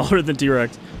lot smaller than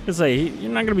T-Rex. I say, you're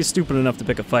not going to be stupid enough to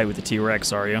pick a fight with the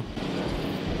T-Rex, are you?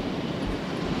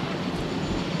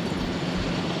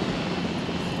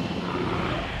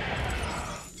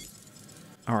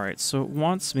 Alright, so it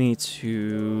wants me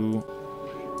to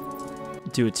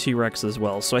do a T-Rex as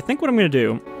well. So I think what I'm going to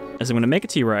do is I'm going to make a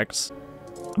T-Rex.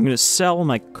 I'm going to sell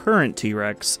my current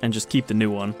T-Rex and just keep the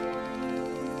new one.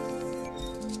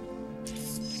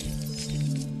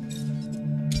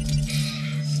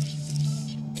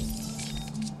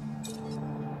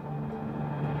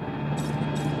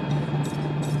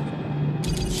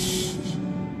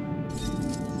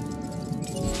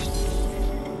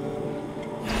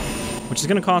 Which is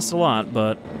going to cost a lot,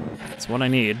 but it's what I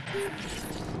need.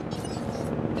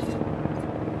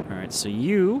 Alright, so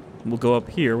you will go up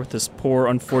here with this poor,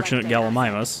 unfortunate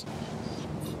Gallimimus.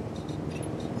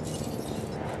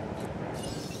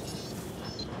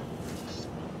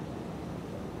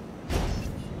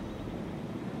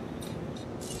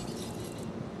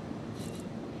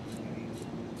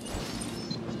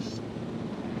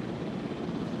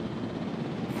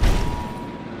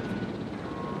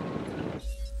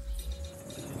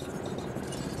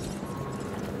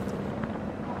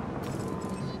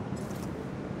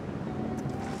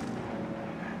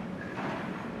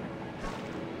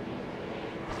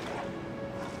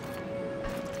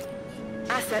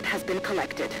 Asset has been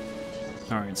collected.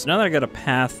 Alright, so now that I got a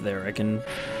path there, I can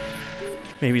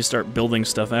maybe start building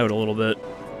stuff out a little bit.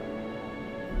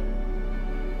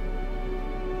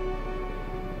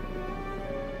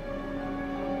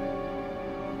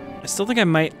 I still think I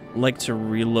might like to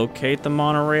relocate the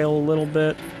monorail a little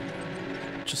bit,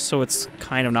 just so it's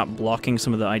kind of not blocking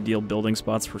some of the ideal building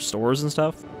spots for stores and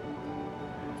stuff.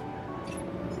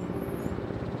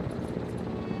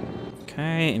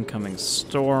 Okay, incoming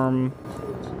storm.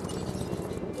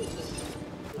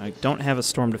 I don't have a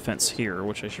storm defense here,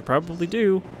 which I should probably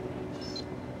do.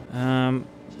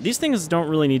 These things don't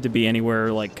really need to be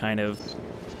anywhere, like, kind of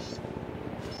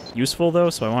useful, though,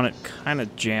 so I want it kind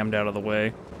of jammed out of the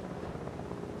way.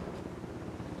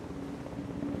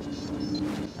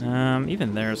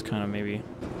 Even there's kind of maybe...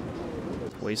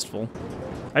 Wasteful.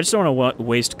 I just don't want to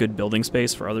waste good building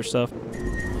space for other stuff.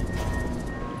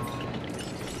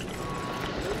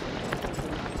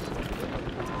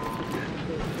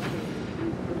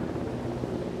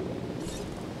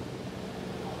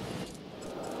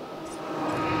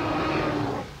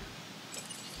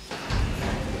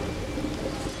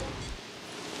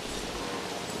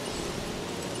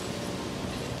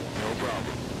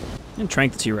 And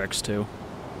trank the T-Rex, too.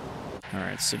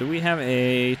 Alright, so do we have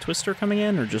a Twister coming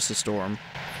in, or just a Storm?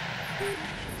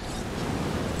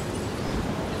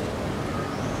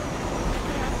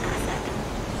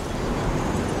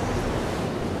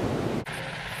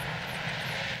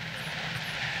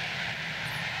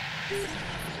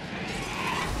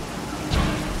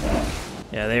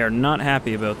 Yeah, they are not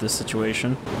happy about this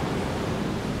situation.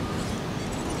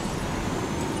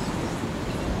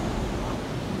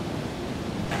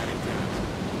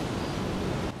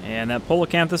 And that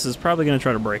Polacanthus is probably going to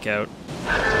try to break out.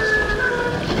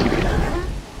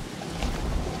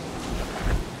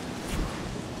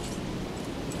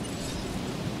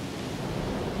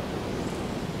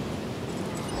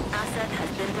 Asset has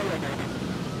been delivered.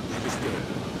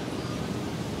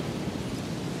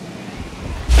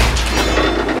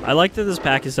 I like that this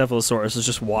Pachycephalosaurus is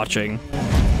just watching.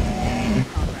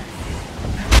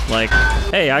 Like,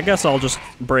 hey, I guess I'll just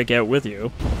break out with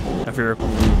you, if you're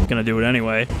gonna do it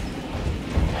anyway.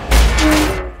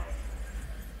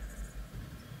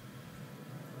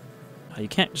 Oh, you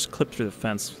can't just clip through the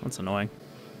fence. That's annoying.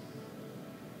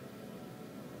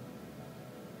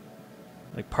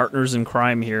 Like partners in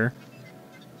crime here.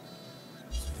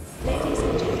 Ladies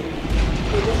and gentlemen,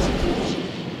 congratulations.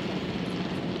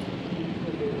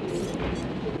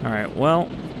 Alright, well,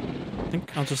 I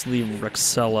think I'll just leave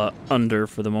Rexella under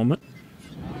for the moment.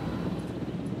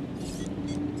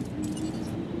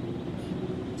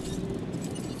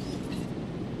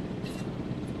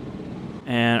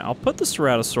 And I'll put the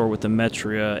Ceratosaur with the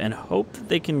Metria and hope that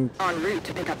they can En route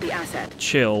to pick up the asset.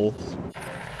 chill.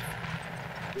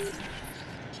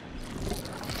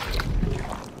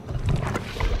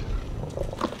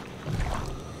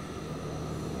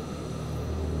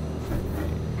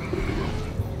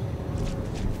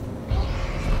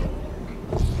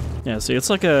 Yeah, see, it's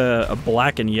like a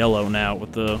black and yellow now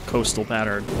with the coastal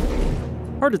pattern.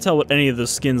 Hard to tell what any of the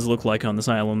skins look like on this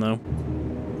island, though.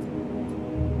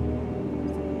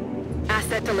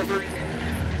 Asset delivery.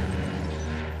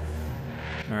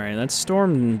 Alright, that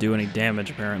storm didn't do any damage,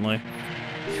 apparently.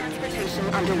 Transportation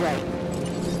underway.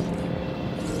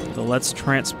 So let's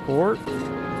transport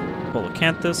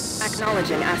Polacanthus.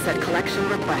 Acknowledging asset collection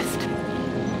request.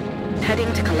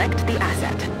 Heading to collect the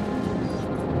asset.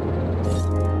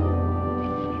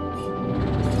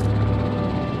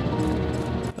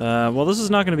 Well, this is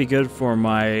not going to be good for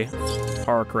my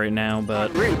park right now,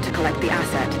 but En route to collect the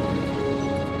asset.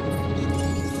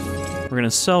 we're going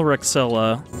to sell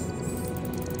Rexella,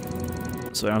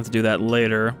 so I don't have to do that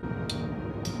later.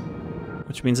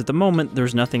 Which means at the moment,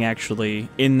 there's nothing actually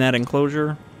in that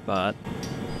enclosure, but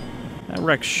that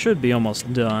Rex should be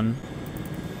almost done.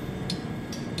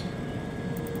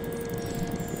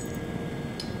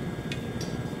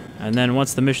 And then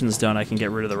once the mission's done, I can get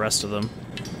rid of the rest of them.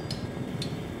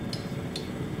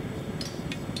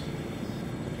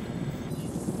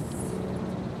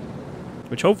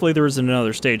 Which hopefully there isn't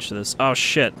another stage to this. Oh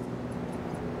shit.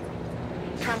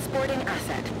 Transporting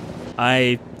asset.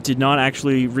 I did not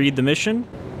actually read the mission,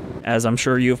 as I'm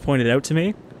sure you have pointed out to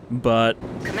me, but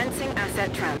Commencing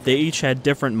asset transport. they each had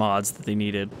different mods that they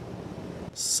needed.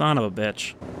 Son of a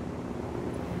bitch.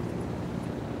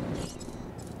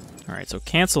 Alright, so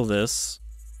cancel this.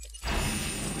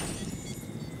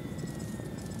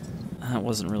 That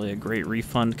wasn't really a great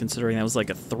refund, considering that was like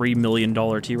a $3 million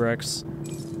T-Rex.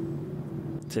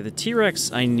 So the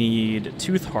T-Rex, I need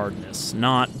tooth hardness,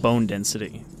 not bone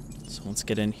density. So let's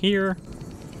get in here.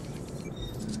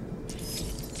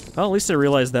 Well, at least I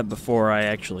realized that before I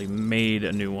actually made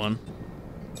a new one.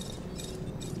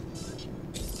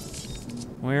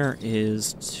 Where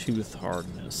is tooth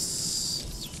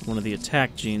hardness? It's one of the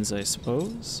attack genes, I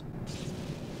suppose.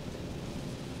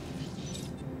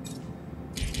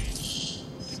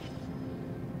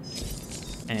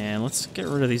 And let's get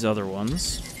rid of these other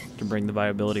ones to bring the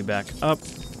viability back up.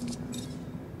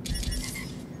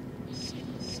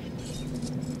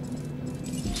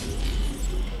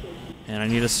 And I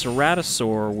need a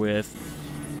Ceratosaur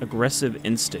with aggressive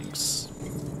instincts.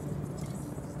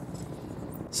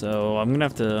 So I'm gonna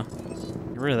have to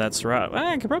get rid of that Ceratosaur.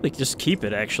 I could probably just keep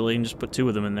it, actually, and just put two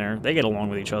of them in there. They get along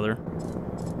with each other.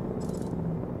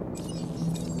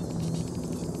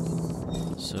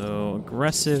 So,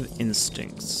 aggressive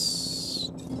instincts.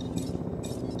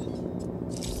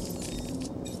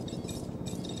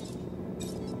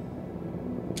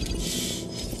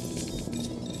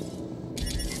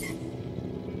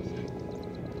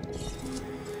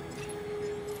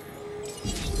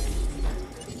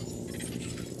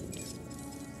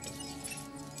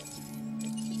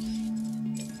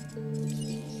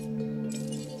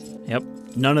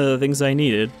 none of the things I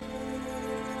needed.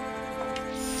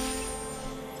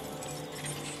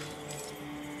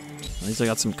 At least I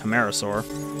got some Camarasaur.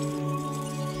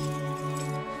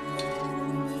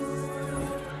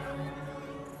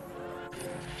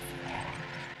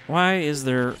 Why is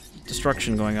there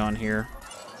destruction going on here?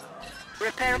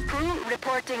 Repair crew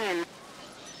reporting in.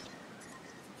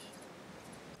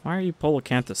 Why are you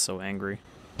Polacanthus so angry?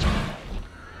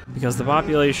 Because the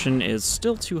population is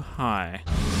still too high.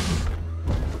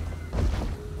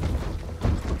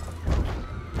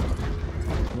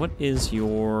 What is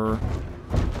your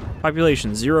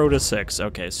population? 0 to 6.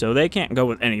 Okay, so they can't go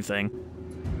with anything.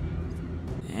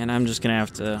 And I'm just gonna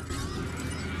have to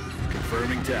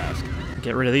Confirming task.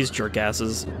 get rid of these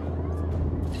jerkasses.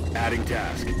 Adding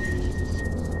task.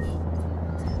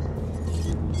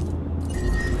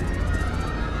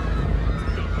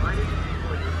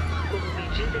 Como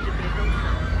medida de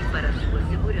prevenção e para sua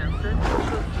segurança,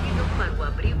 prossigam para o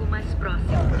abrigo mais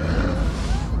próximo.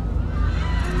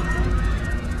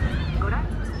 Agora?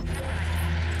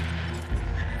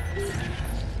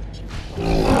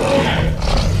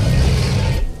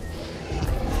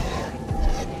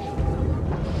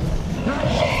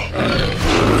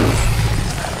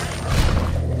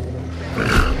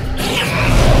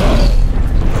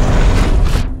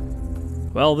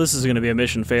 Well, this is going to be a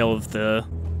mission fail if the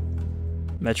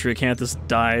Metriacanthus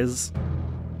dies.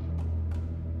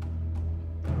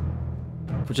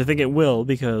 Which I think it will,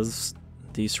 because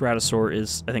the Ceratosaur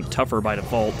is, I think, tougher by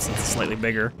default, since it's slightly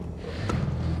bigger.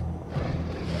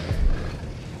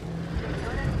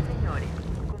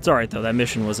 It's alright, though. That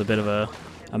mission was a bit of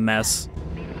a mess.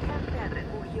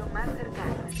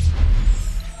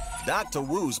 Dr.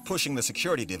 Wu's pushing the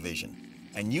security division,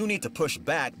 and you need to push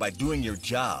back by doing your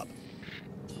job.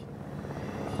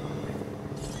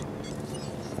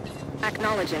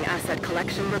 Acknowledging asset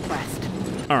collection request.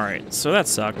 Alright, so that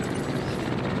sucked.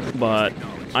 But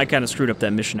I kind of screwed up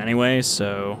that mission anyway,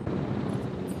 so...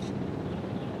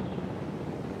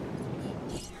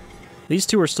 These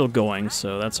two are still going,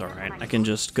 so that's alright. I can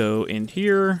just go in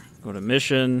here, go to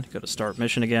mission, go to start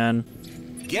mission again.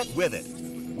 Get with it.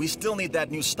 We still need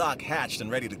that new stock hatched and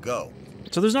ready to go.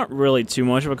 So there's not really too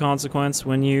much of a consequence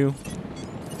when you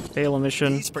fail a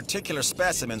mission. These particular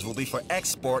specimens will be for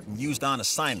export and used on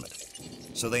assignment.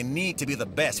 So they need to be the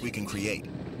best we can create.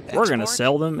 We're gonna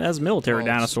sell them as military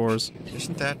dinosaurs.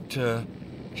 Isn't that,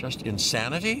 just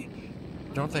insanity?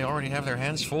 Don't they already have their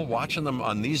hands full watching them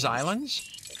on these islands?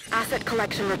 Asset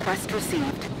collection request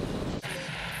received.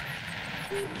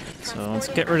 So let's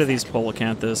get rid of these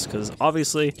Polacanthus, because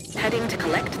obviously Heading to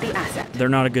collect the asset. they're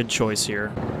not a good choice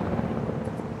here.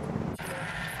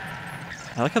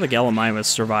 I like how the Gallimimus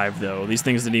survived, though. These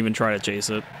things didn't even try to chase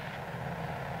it.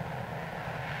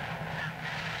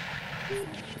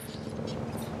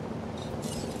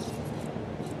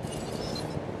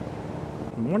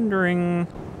 I'm wondering...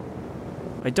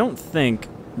 I don't think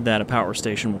that a power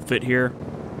station will fit here.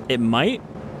 It might.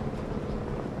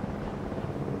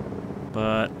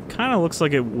 But kind of looks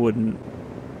like it wouldn't.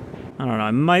 I don't know,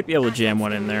 I might be able to jam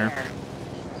one in there.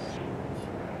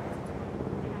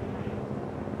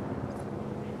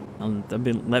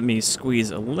 Let me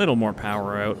squeeze a little more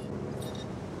power out.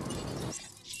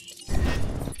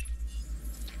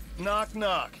 Knock,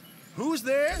 knock. Who's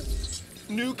there?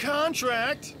 New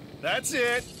contract. That's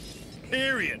it.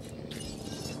 Period.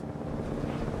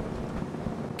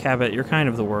 Cabot, you're kind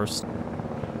of the worst.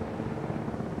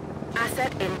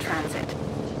 Asset in transit.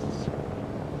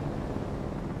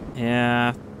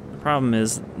 Yeah, the problem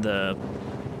is the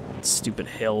stupid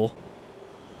hill.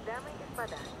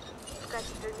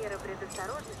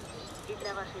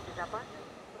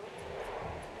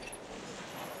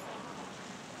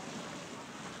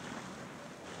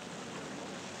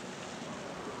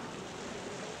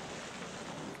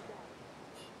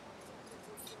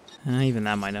 Even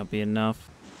that might not be enough.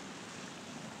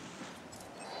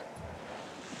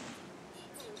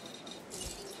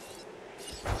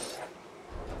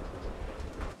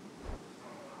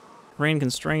 Rain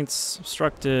constraints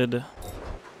obstructed.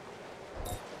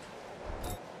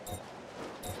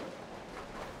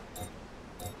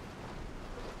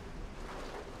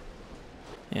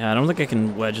 Yeah, I don't think I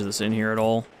can wedge this in here at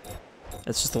all.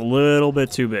 It's just a little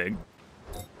bit too big.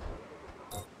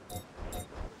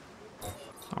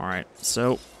 Alright,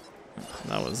 so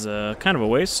that was kind of a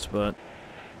waste, but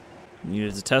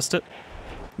needed to test it.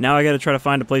 Now I gotta try to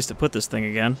find a place to put this thing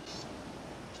again.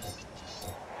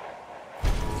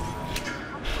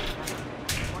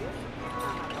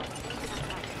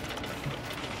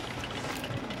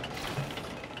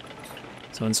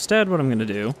 So instead, what I'm going to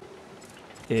do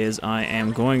is I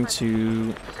am going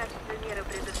to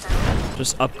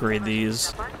just upgrade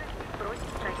these.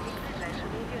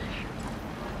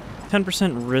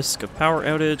 10% risk of power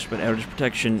outage, but outage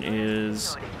protection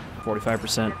is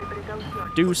 45%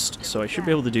 reduced, so I should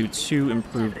be able to do 2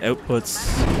 improved outputs.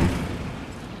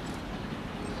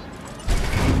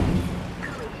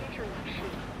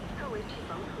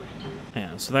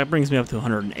 Yeah, so that brings me up to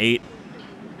 108.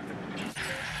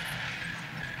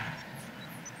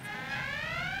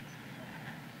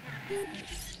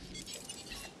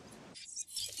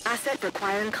 Asset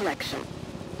requiring collection.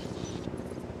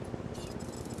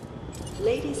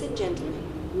 Ladies and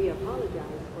gentlemen, we apologize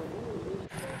for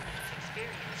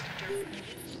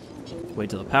Wait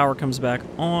till the power comes back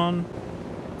on.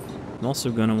 I'm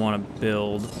also going to want to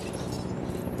build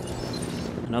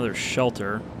another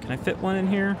shelter. Can I fit one in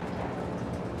here?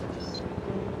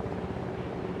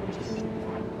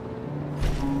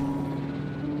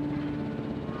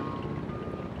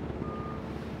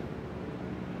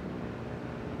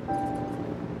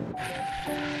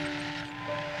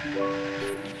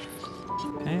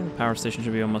 Okay, the power station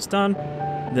should be almost done.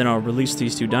 Then I'll release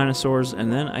these 2 dinosaurs,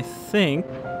 and then I think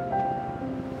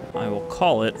I will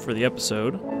call it for the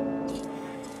episode.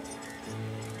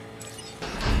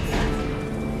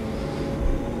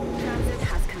 Transit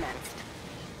has commenced.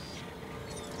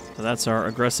 So that's our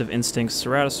aggressive instinct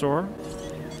ceratosaur.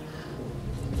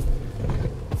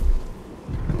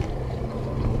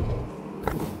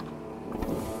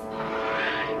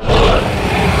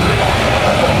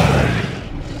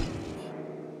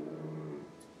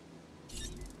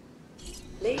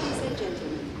 Ladies and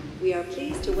gentlemen, we are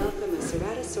pleased to welcome a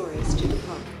Ceratosaurus to the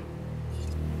park.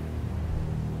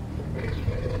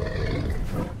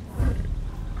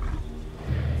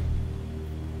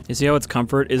 You see how its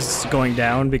comfort is going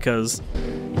down because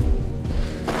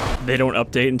they don't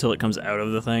update until it comes out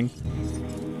of the thing?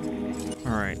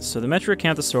 Alright, so the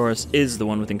Metriacanthosaurus is the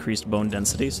one with increased bone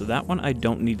density, so that one I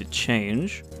don't need to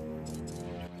change.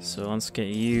 So let's get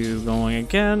you going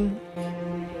again.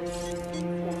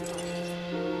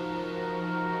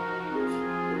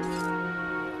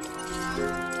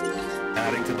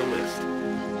 Adding to the list.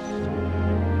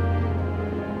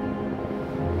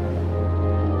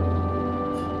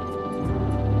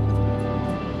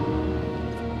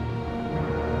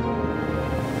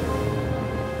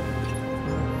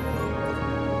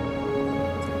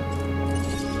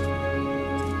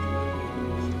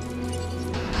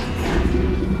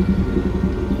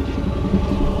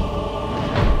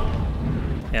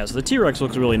 Yeah, so the T-Rex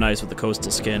looks really nice with the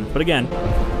coastal skin, but again,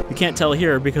 you can't tell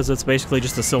here because it's basically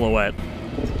just a silhouette.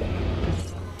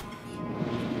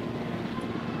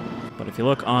 But if you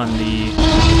look on the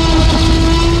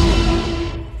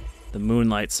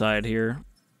moonlight side here,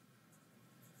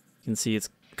 you can see it's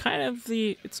kind of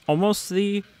it's almost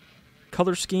the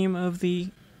color scheme of the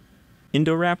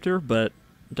Indoraptor, but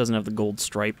it doesn't have the gold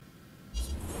stripe.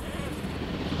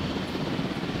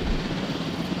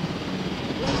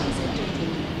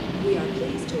 We are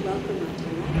pleased to welcome a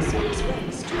Tyrannosaurus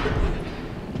Rex to the park.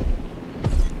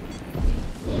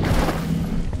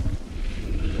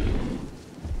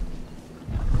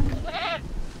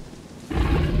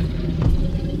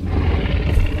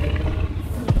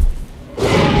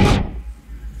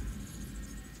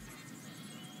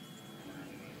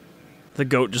 The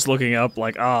goat just looking up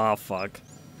like, ah, fuck.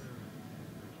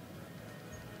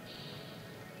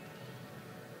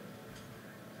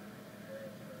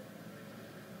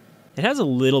 It has a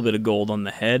little bit of gold on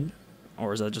the head,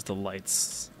 or is that just the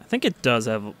lights? I think it does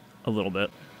have a little bit.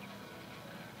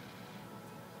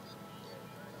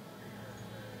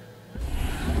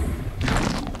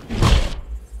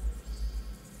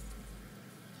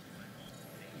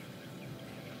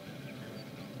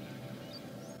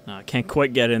 I can't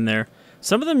quite get in there.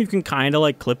 Some of them you can kind of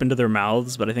like clip into their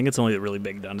mouths, but I think it's only the really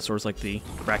big dinosaurs like the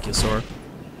Brachiosaur.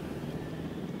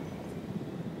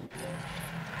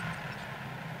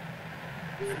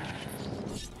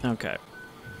 Okay.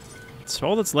 So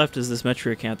all that's left is this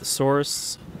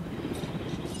Metriacanthosaurus,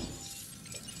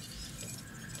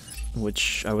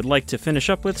 which I would like to finish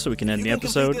up with so we can end the episode.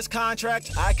 If you complete this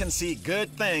contract, I can see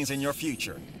good things in your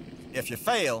future. If you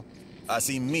fail, I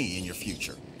see me in your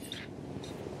future.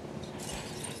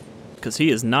 Because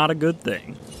he is not a good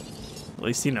thing. At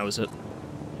least he knows it.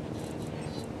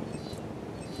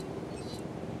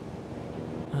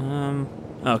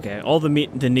 Okay, all the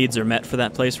needs are met for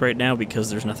that place right now because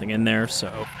there's nothing in there,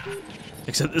 so...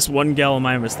 Except this one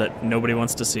Gallimimus that nobody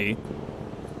wants to see.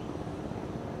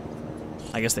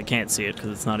 I guess they can't see it because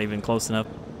it's not even close enough.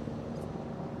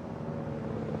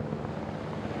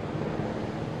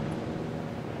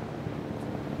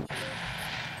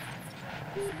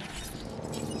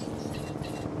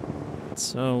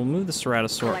 So we'll move the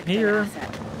Ceratosaur up Collecting here.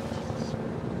 asset.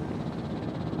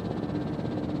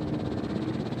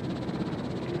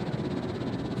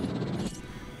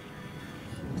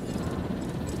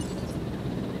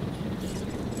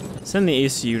 Send the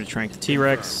ACU to trank the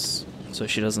T-Rex so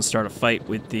she doesn't start a fight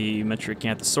with the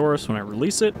Metriacanthosaurus when I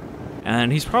release it.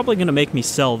 And he's probably going to make me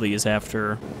sell these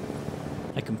after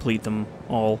I complete them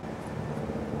all.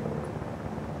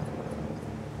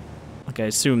 Like, I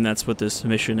assume that's what this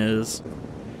mission is.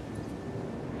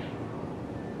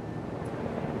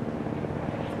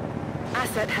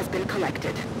 Asset has been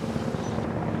collected.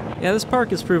 Yeah, this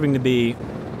park is proving to be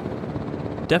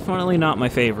definitely not my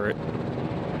favorite.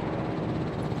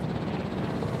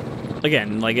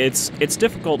 Again, like, it's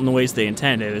difficult in the ways they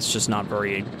intended, it's just not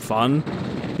very fun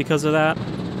because of that.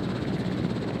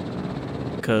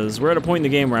 Because we're at a point in the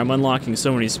game where I'm unlocking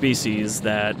so many species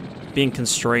that being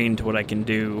constrained to what I can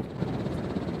do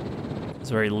is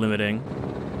very limiting.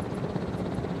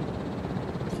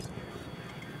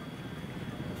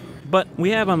 But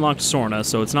we have unlocked Sorna,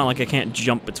 so it's not like I can't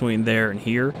jump between there and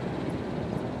here.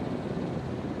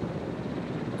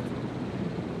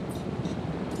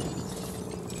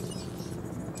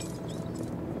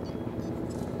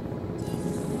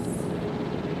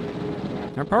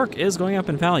 Our park is going up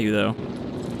in value, though.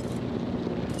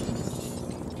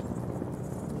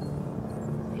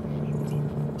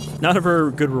 Not a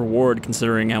very good reward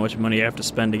considering how much money I have to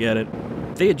spend to get it.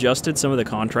 They adjusted some of the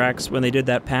contracts when they did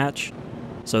that patch,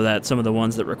 so that some of the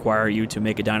ones that require you to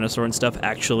make a dinosaur and stuff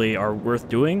actually are worth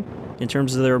doing in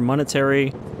terms of their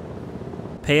monetary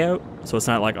payout. So it's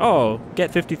not like, oh,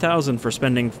 get 50,000 for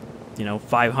spending, you know,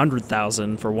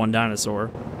 500,000 for one dinosaur.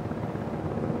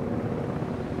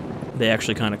 They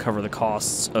actually kind of cover the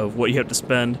costs of what you have to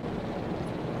spend.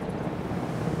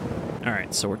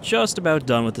 Alright, so we're just about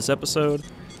done with this episode.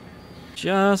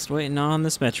 Just waiting on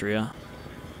this Metria.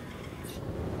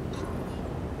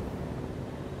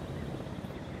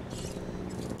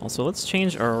 Also, let's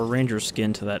change our ranger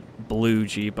skin to that blue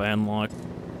Jeep I unlocked.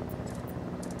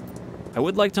 I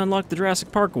would like to unlock the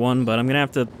Jurassic Park one, but I'm gonna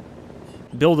have to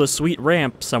build a sweet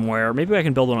ramp somewhere. Maybe I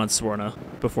can build one on Sorna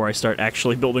before I start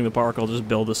actually building the park. I'll just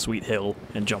build a sweet hill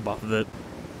and jump off of it.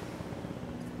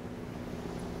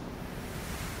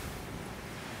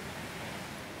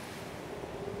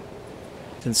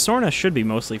 Since Sorna should be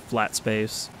mostly flat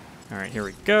space. Alright, here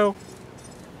we go.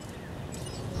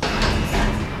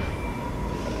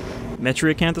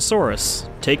 Metriacanthosaurus,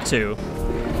 take 2.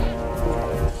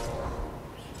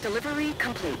 Delivery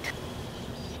complete.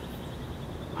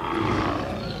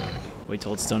 Wait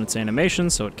till it's done its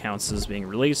animation, so it counts as being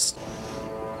released.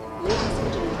 Ladies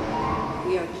and gentlemen,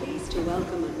 we are pleased to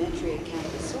welcome a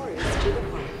Metriacanthosaurus to the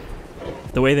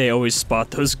park. The way they always spot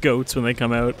those goats when they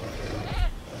come out.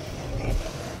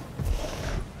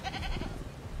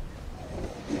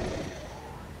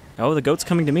 Oh, the goat's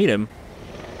coming to meet him.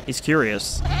 He's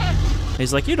curious.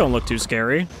 He's like, you don't look too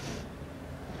scary.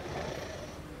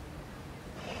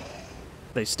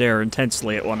 They stare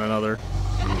intensely at one another.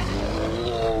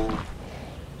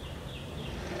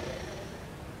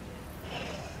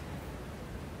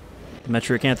 The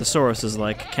Metriacanthosaurus is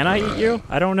like, can I eat you?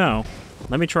 I don't know.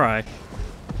 Let me try.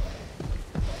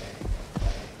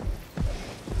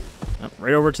 Oh,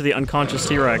 right over to the unconscious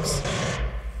T-Rex.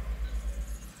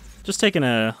 Just taking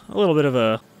a little bit of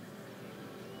a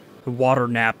water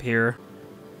nap here.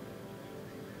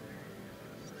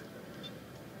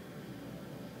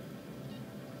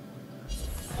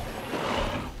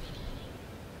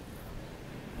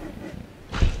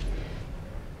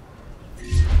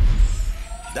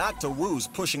 Dr. Wu's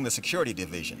pushing the security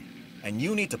division, and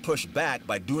you need to push back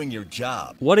by doing your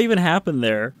job. What even happened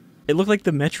there? It looked like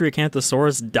the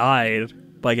Metriacanthosaurus died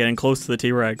by getting close to the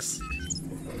T-Rex.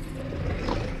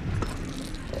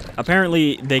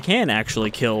 Apparently, they can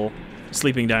actually kill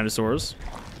sleeping dinosaurs.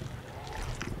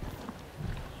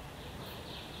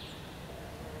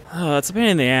 It's a pain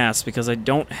in the ass because I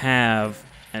don't have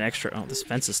an extra... Oh, this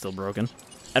fence is still broken.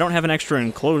 I don't have an extra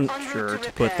enclosure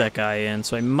to put that guy in,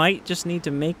 so I might just need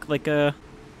to make, like, a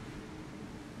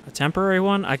temporary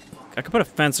one. I could put a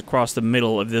fence across the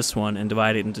middle of this one and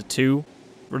divide it into 2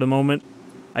 for the moment.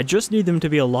 I just need them to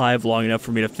be alive long enough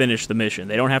for me to finish the mission.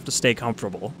 They don't have to stay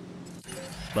comfortable.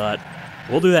 But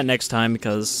we'll do that next time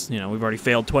because, you know, we've already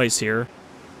failed twice here.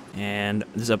 And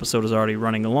this episode is already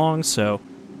running along, so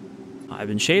I've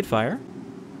been Shadefire.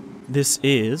 This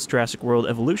is Jurassic World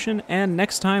Evolution, and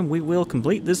next time we will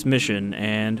complete this mission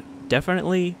and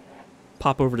definitely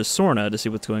pop over to Sorna to see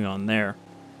what's going on there,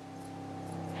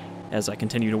 as I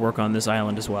continue to work on this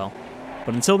island as well.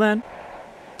 But until then,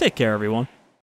 take care, everyone.